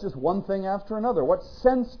 well, it's just one thing after another. What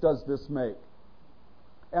sense does this make?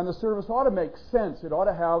 And the service ought to make sense. It ought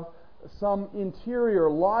to have some interior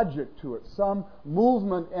logic to it, some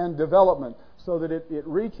movement and development, so that it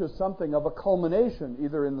reaches something of a culmination,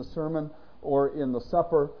 either in the sermon or in the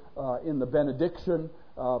supper, in the benediction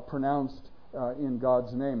pronounced in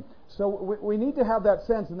God's name. So we need to have that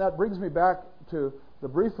sense, and that brings me back to the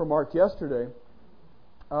brief remark yesterday,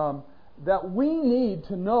 that we need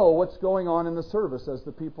to know what's going on in the service as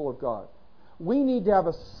the people of God. We need to have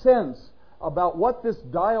a sense about what this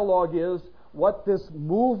dialogue is, what this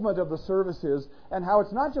movement of the service is, and how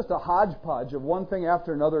it's not just a hodgepodge of one thing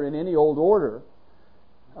after another in any old order,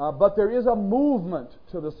 but there is a movement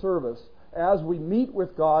to the service as we meet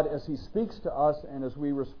with God, as He speaks to us, and as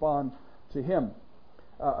we respond to Him.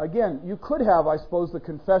 Again, you could have, I suppose, the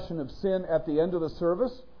confession of sin at the end of the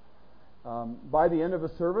service. By the end of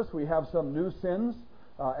the service, we have some new sins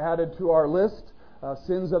added to our list.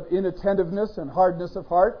 Sins of inattentiveness and hardness of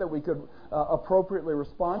heart that we could appropriately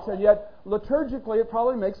respond to. And yet, liturgically, it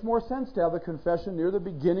probably makes more sense to have the confession near the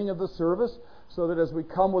beginning of the service, so that as we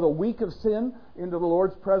come with a week of sin into the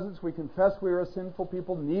Lord's presence, we confess we are a sinful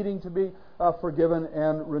people needing to be forgiven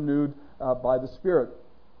and renewed by the Spirit.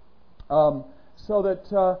 So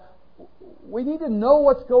that we need to know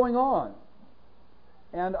what's going on.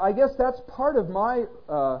 And I guess that's part of my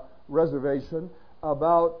reservation.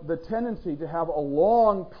 about the tendency to have a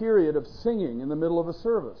long period of singing in the middle of a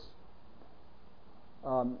service.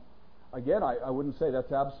 Again, I wouldn't say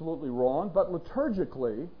that's absolutely wrong, but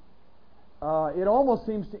liturgically, it almost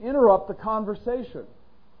seems to interrupt the conversation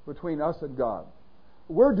between us and God.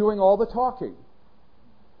 We're doing all the talking.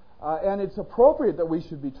 And it's appropriate that we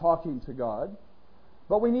should be talking to God,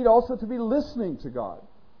 but we need also to be listening to God.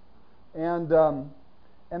 And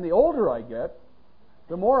the older I get,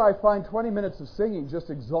 the more I find 20 minutes of singing just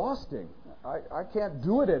exhausting. I can't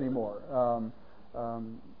do it anymore.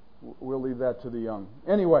 We'll leave that to the young.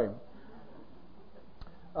 Anyway,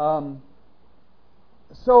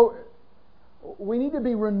 so we need to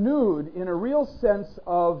be renewed in a real sense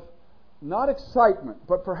of not excitement,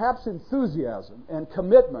 but perhaps enthusiasm and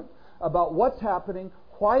commitment about what's happening,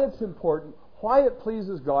 why it's important, why it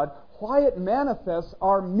pleases God, why it manifests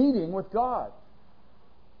our meeting with God.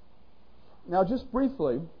 Now, just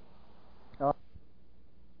briefly,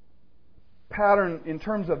 pattern in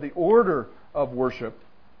terms of the order of worship,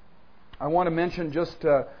 I want to mention just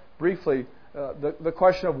briefly the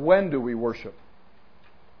question of when do we worship.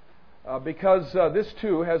 Because this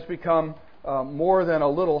too has become more than a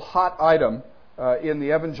little hot item in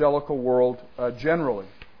the evangelical world generally.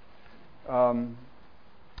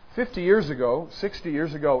 50 years ago, 60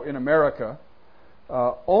 years ago in America,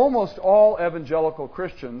 almost all evangelical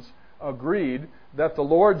Christians agreed that the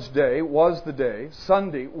Lord's Day was the day,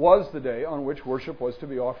 Sunday was the day on which worship was to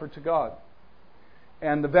be offered to God.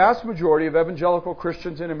 And the vast majority of evangelical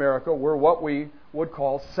Christians in America were what we would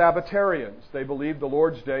call Sabbatarians. They believed the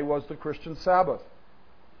Lord's Day was the Christian Sabbath.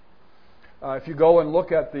 If you go and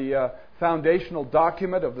look at the foundational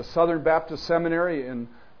document of the Southern Baptist Seminary in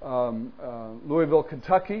Louisville,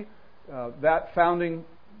 Kentucky, that founding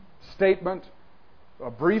statement, a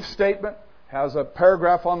brief statement, has a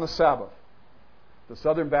paragraph on the Sabbath. The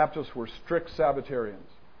Southern Baptists were strict Sabbatarians.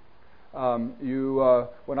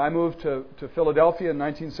 When I moved to Philadelphia in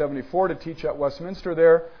 1974 to teach at Westminster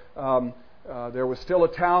there was still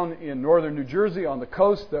a town in northern New Jersey on the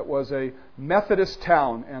coast that was a Methodist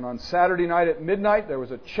town. And on Saturday night at midnight, there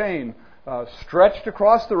was a chain stretched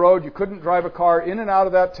across the road. You couldn't drive a car in and out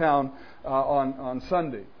of that town on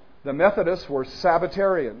Sunday. The Methodists were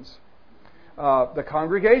Sabbatarians. The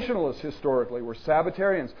Congregationalists historically were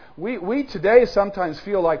Sabbatarians. We today sometimes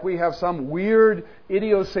feel like we have some weird,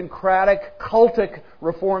 idiosyncratic, cultic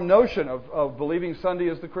Reformed notion of believing Sunday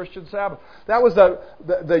is the Christian Sabbath. That was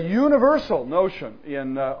the universal notion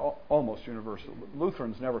in, almost universal.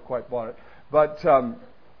 Lutherans never quite bought it. But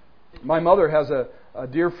my mother has a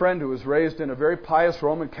dear friend who was raised in a very pious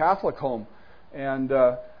Roman Catholic home. And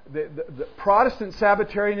the Protestant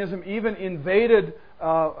Sabbatarianism even invaded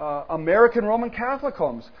American Roman Catholic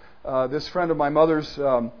homes. This friend of my mother's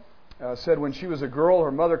said when she was a girl,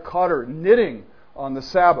 her mother caught her knitting on the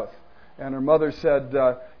Sabbath. And her mother said,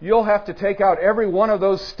 "You'll have to take out every one of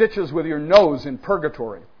those stitches with your nose in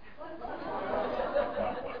purgatory."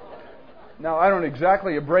 Now, I don't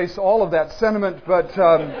exactly embrace all of that sentiment, but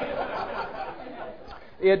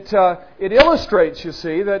it illustrates, you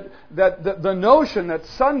see, that the notion that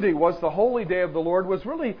Sunday was the holy day of the Lord was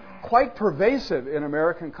really quite pervasive in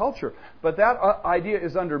American culture. But that idea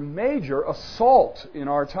is under major assault in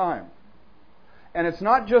our time. And it's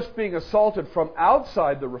not just being assaulted from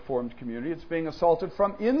outside the Reformed community, it's being assaulted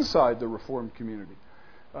from inside the Reformed community.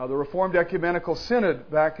 The Reformed Ecumenical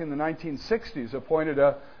Synod back in the 1960s appointed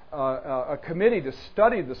a committee to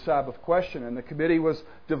study the Sabbath question, and the committee was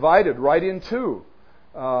divided right in two.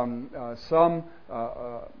 Some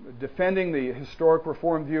defending the historic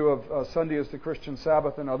Reformed view of Sunday as the Christian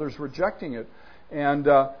Sabbath, and others rejecting it. And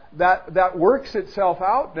that works itself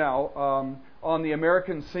out now on the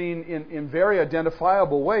American scene in very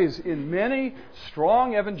identifiable ways. In many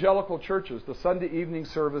strong evangelical churches, the Sunday evening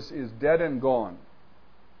service is dead and gone.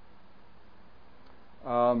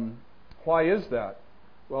 Why is that?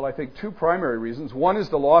 Well, I think two primary reasons. One is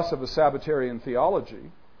the loss of a Sabbatarian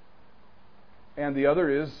theology. And the other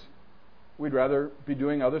is we'd rather be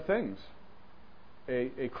doing other things.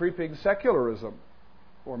 A creeping secularism.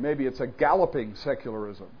 Or maybe it's a galloping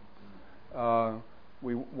secularism.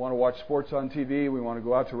 We want to watch sports on TV. We want to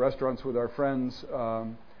go out to restaurants with our friends.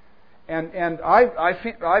 And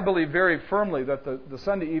I believe very firmly that the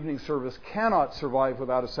Sunday evening service cannot survive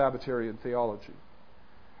without a Sabbatarian theology.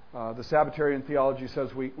 The Sabbatarian theology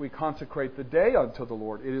says we consecrate the day unto the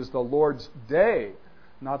Lord. It is the Lord's day,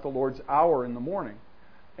 not the Lord's hour in the morning.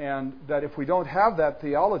 And that if we don't have that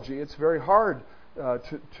theology, it's very hard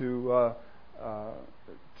to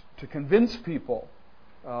convince people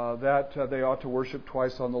that they ought to worship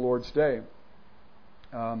twice on the Lord's day.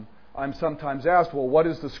 I'm sometimes asked, well, what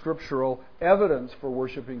is the scriptural evidence for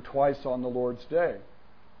worshiping twice on the Lord's Day?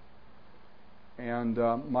 And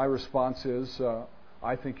my response is,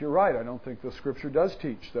 I think you're right. I don't think the Scripture does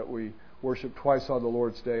teach that we worship twice on the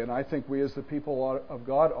Lord's Day. And I think we as the people of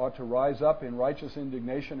God ought to rise up in righteous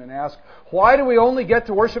indignation and ask, why do we only get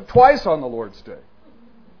to worship twice on the Lord's Day?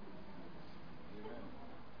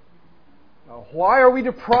 Why are we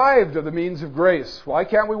deprived of the means of grace? Why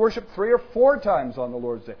can't we worship 3 or 4 times on the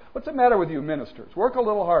Lord's Day? What's the matter with you ministers? Work a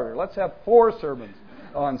little harder. Let's have 4 sermons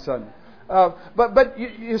on Sunday. But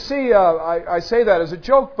you see, I say that as a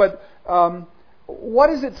joke, but what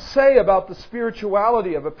does it say about the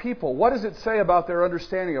spirituality of a people? What does it say about their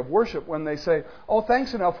understanding of worship when they say, oh,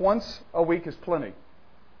 thanks enough, once a week is plenty?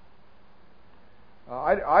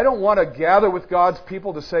 I don't want to gather with God's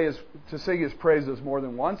people to sing His praises more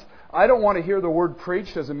than once. I don't want to hear the Word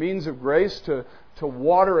preached as a means of grace to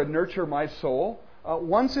water and nurture my soul.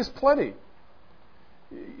 Once is plenty.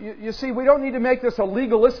 You see, we don't need to make this a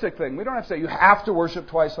legalistic thing. We don't have to say you have to worship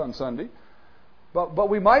twice on Sunday. But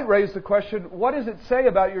we might raise the question, what does it say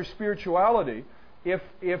about your spirituality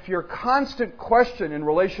if your constant question in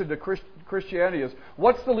relation to Christianity is,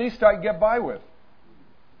 what's the least I can get by with?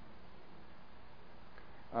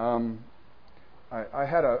 I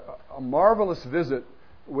had a marvelous visit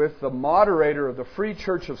with the moderator of the Free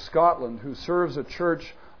Church of Scotland, who serves a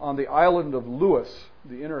church on the island of Lewis,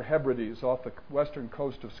 the Inner Hebrides, off the western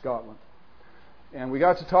coast of Scotland. And we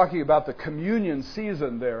got to talking about the communion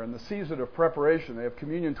season there and the season of preparation. They have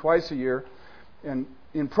communion twice a year. And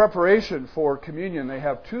in preparation for communion, they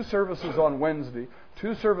have 2 services on Wednesday,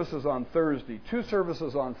 2 services on Thursday, 2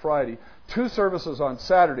 services on Friday, 2 services on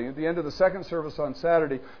Saturday. At the end of the second service on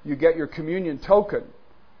Saturday, you get your communion token.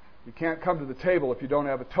 You can't come to the table if you don't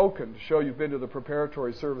have a token to show you've been to the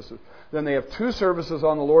preparatory services. Then they have 2 services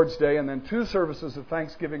on the Lord's Day and then 2 services of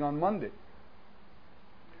Thanksgiving on Monday.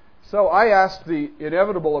 So I asked the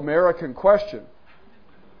inevitable American question,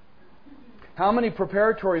 how many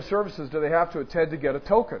preparatory services do they have to attend to get a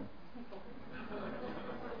token?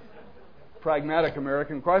 Pragmatic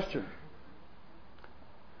American question.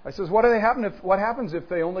 I says, what happens if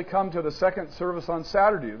they only come to the second service on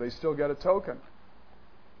Saturday? Do they still get a token?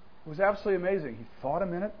 It was absolutely amazing. He thought a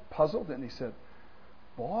minute, puzzled, and he said,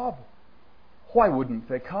 Bob, why wouldn't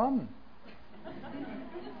they come?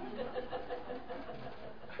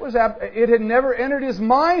 It had never entered his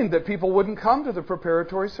mind that people wouldn't come to the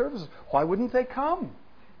preparatory services. Why wouldn't they come?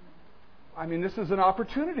 I mean, this is an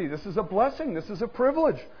opportunity. This is a blessing. This is a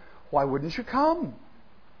privilege. Why wouldn't you come?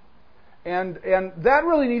 And that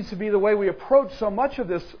really needs to be the way we approach so much of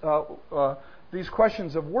this, these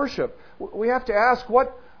questions of worship. We have to ask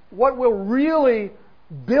what will really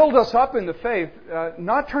build us up in the faith,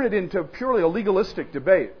 not turn it into purely a legalistic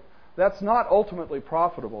debate. That's not ultimately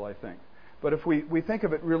profitable, I think. But if we think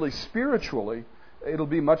of it really spiritually, it'll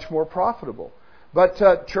be much more profitable.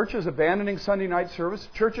 But churches abandoning Sunday night service,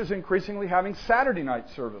 churches increasingly having Saturday night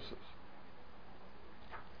services.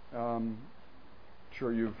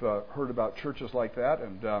 Sure you've heard about churches like that,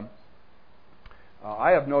 and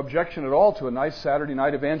I have no objection at all to a nice Saturday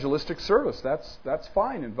night evangelistic service. That's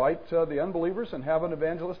fine. Invite the unbelievers and have an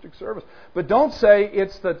evangelistic service. But don't say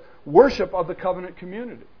it's the worship of the covenant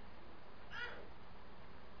community.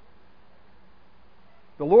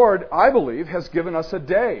 The Lord, I believe, has given us a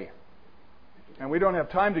day. And we don't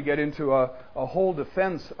have time to get into a whole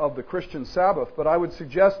defense of the Christian Sabbath, but I would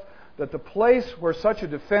suggest that the place where such a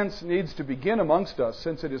defense needs to begin amongst us,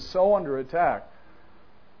 since it is so under attack,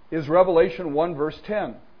 is Revelation 1 verse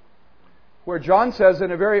 10, where John says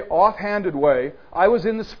in a very offhanded way, I was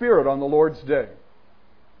in the Spirit on the Lord's day.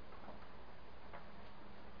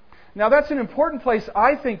 Now that's an important place,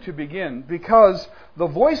 I think, to begin, because the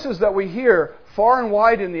voices that we hear far and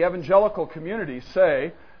wide in the evangelical community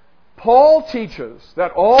say, Paul teaches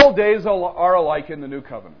that all days are alike in the New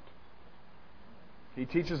Covenant. He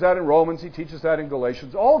teaches that in Romans, he teaches that in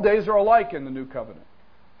Galatians. All days are alike in the New Covenant.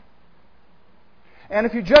 And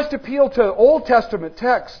if you just appeal to Old Testament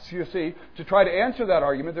texts, you see, to try to answer that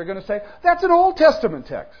argument, they're going to say, that's an Old Testament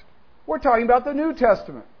text. We're talking about the New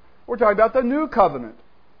Testament. We're talking about the New Covenant.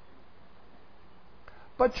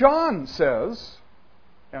 But John says,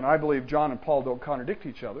 and I believe John and Paul don't contradict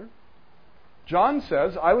each other, John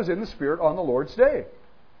says, I was in the Spirit on the Lord's day.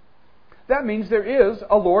 That means there is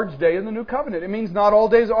a Lord's day in the New Covenant. It means not all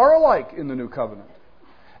days are alike in the New Covenant.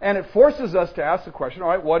 And it forces us to ask the question, all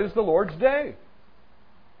right, what is the Lord's day?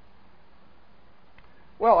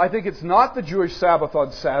 Well, I think it's not the Jewish Sabbath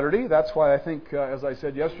on Saturday. That's why I think, as I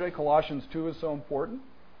said yesterday, Colossians 2 is so important.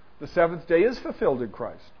 The seventh day is fulfilled in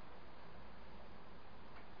Christ.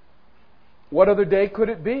 What other day could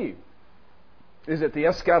it be? Is it the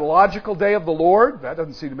eschatological day of the Lord? That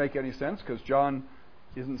doesn't seem to make any sense, because John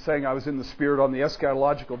isn't saying I was in the Spirit on the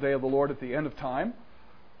eschatological day of the Lord at the end of time.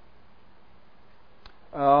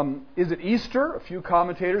 Is it Easter? A few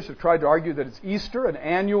commentators have tried to argue that it's Easter, an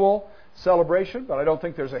annual celebration, but I don't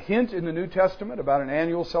think there's a hint in the New Testament about an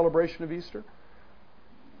annual celebration of Easter.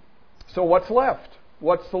 So what's left?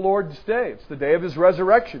 What's the Lord's Day? It's the day of His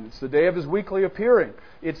resurrection. It's the day of His weekly appearing.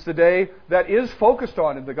 It's the day that is focused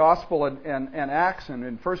on in the Gospel and Acts and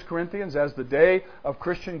in 1 Corinthians as the day of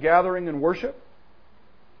Christian gathering and worship.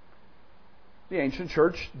 The ancient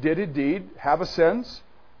church did indeed have a sense.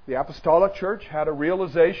 The apostolic church had a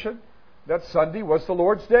realization that Sunday was the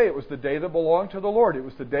Lord's Day. It was the day that belonged to the Lord. It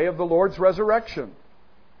was the day of the Lord's resurrection.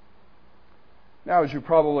 Now, as you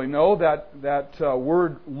probably know, that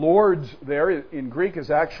word Lord's there in Greek is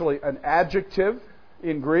actually an adjective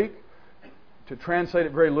in Greek. To translate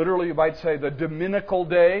it very literally, you might say the dominical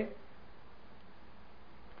day.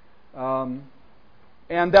 And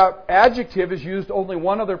that adjective is used only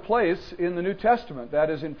one other place in the New Testament. That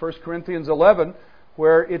is in 1 Corinthians 11,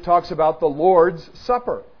 where it talks about the Lord's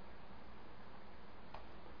Supper.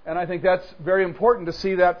 And I think that's very important to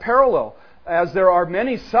see that parallel. As there are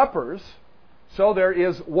many suppers, so there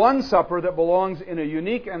is one supper that belongs in a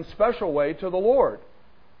unique and special way to the Lord.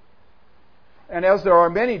 And as there are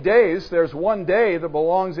many days, there's one day that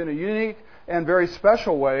belongs in a unique and very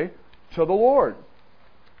special way to the Lord.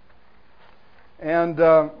 And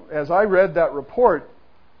as I read that report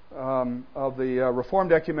of the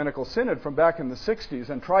Reformed Ecumenical Synod from back in the 60s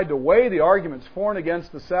and tried to weigh the arguments for and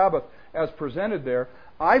against the Sabbath as presented there,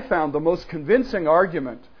 I found the most convincing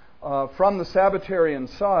argument from the Sabbatarian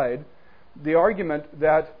side, the argument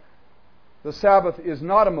that the Sabbath is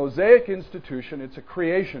not a Mosaic institution, it's a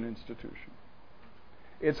creation institution.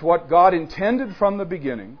 It's what God intended from the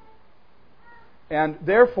beginning, and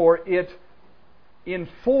therefore it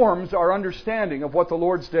informs our understanding of what the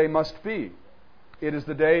Lord's Day must be. It is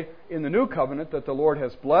the day in the New Covenant that the Lord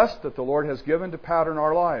has blessed, that the Lord has given to pattern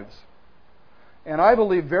our lives. And I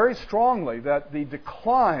believe very strongly that the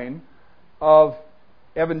decline of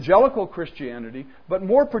evangelical Christianity, but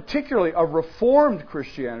more particularly of Reformed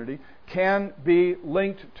Christianity, can be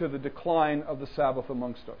linked to the decline of the Sabbath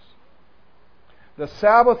amongst us. The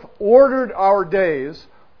Sabbath ordered our days,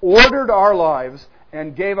 ordered our lives,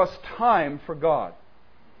 and gave us time for God.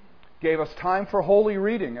 Gave us time for holy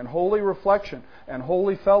reading and holy reflection and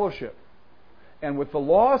holy fellowship. And with the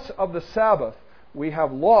loss of the Sabbath, we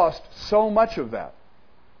have lost so much of that.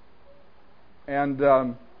 And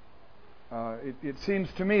it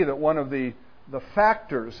seems to me that one of the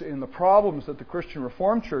factors in the problems that the Christian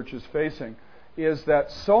Reformed Church is facing is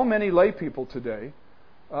that so many lay people today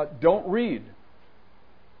don't read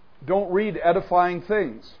edifying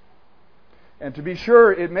things. And to be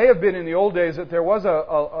sure, it may have been in the old days that there was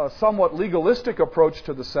a somewhat legalistic approach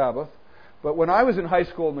to the Sabbath. But when I was in high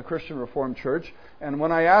school in the Christian Reformed Church, and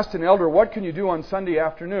when I asked an elder, what can you do on Sunday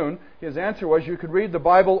afternoon? His answer was, you could read the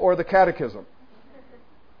Bible or the Catechism.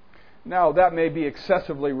 Now, that may be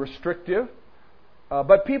excessively restrictive,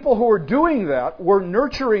 but people who were doing that were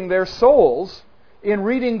nurturing their souls in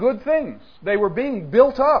reading good things. They were being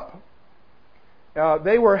built up.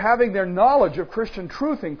 They were having their knowledge of Christian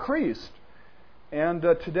truth increased. And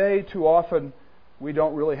today, too often, we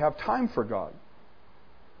don't really have time for God.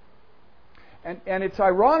 And it's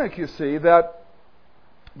ironic, you see, that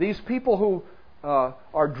these people who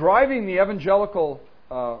are driving the evangelical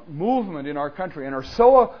movement in our country and are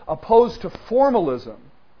so opposed to formalism,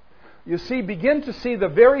 you see, begin to see the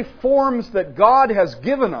very forms that God has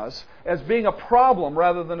given us as being a problem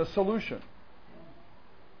rather than a solution.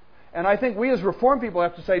 And I think we as Reformed people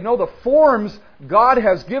have to say, no, the forms God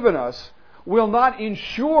has given us will not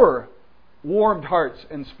ensure warmed hearts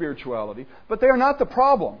and spirituality, but they are not the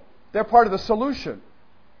problem. They're part of the solution.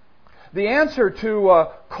 The answer to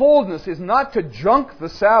coldness is not to junk the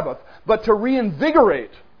Sabbath, but to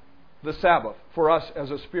reinvigorate the Sabbath for us as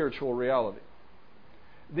a spiritual reality.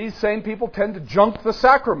 These same people tend to junk the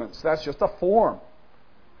sacraments. That's just a form.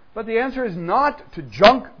 But the answer is not to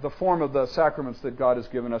junk the form of the sacraments that God has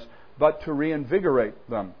given us, but to reinvigorate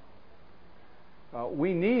them.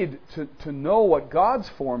 We need to know what God's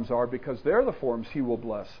forms are, because they're the forms He will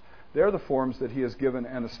bless. They're the forms that He has given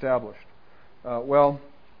and established. Well,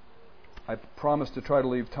 I promised to try to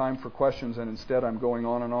leave time for questions, and instead I'm going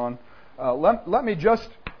on and on. Let me just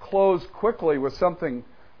close quickly with something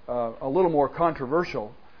a little more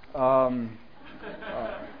controversial. I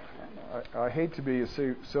hate to be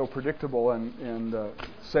so predictable and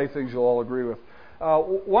say things you'll all agree with.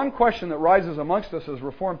 One question that rises amongst us as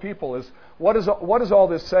Reformed people is, what does all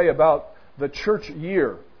this say about the church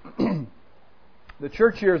year. The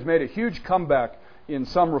church year has made a huge comeback in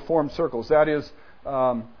some Reformed circles. That is,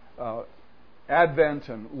 Advent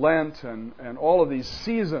and Lent and all of these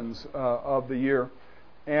seasons of the year.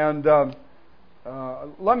 And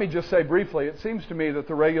let me just say briefly, it seems to me that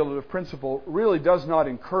the regulative principle really does not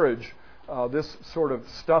encourage this sort of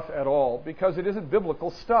stuff at all, because it isn't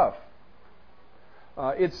biblical stuff.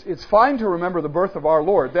 It's fine to remember the birth of our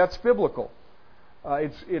Lord. That's biblical.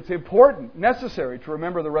 It's important, necessary to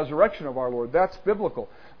remember the resurrection of our Lord. That's biblical.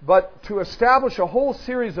 But to establish a whole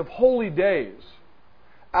series of holy days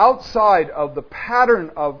outside of the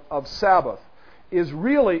pattern of Sabbath is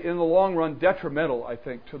really, in the long run, detrimental, I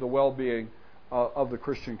think, to the well-being of the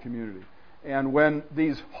Christian community. And when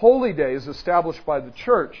these holy days established by the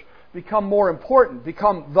church become more important,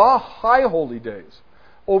 become the high holy days,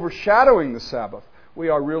 overshadowing the Sabbath, we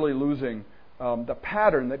are really losing the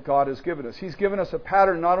pattern that God has given us. He's given us a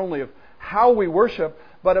pattern not only of how we worship,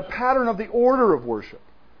 but a pattern of the order of worship,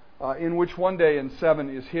 in which one day in 7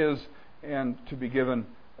 is His and to be given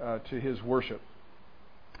to His worship.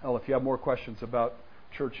 Well, if you have more questions about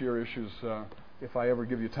church year issues, if I ever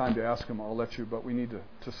give you time to ask them, I'll let you, but we need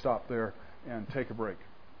to stop there and take a break.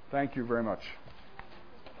 Thank you very much.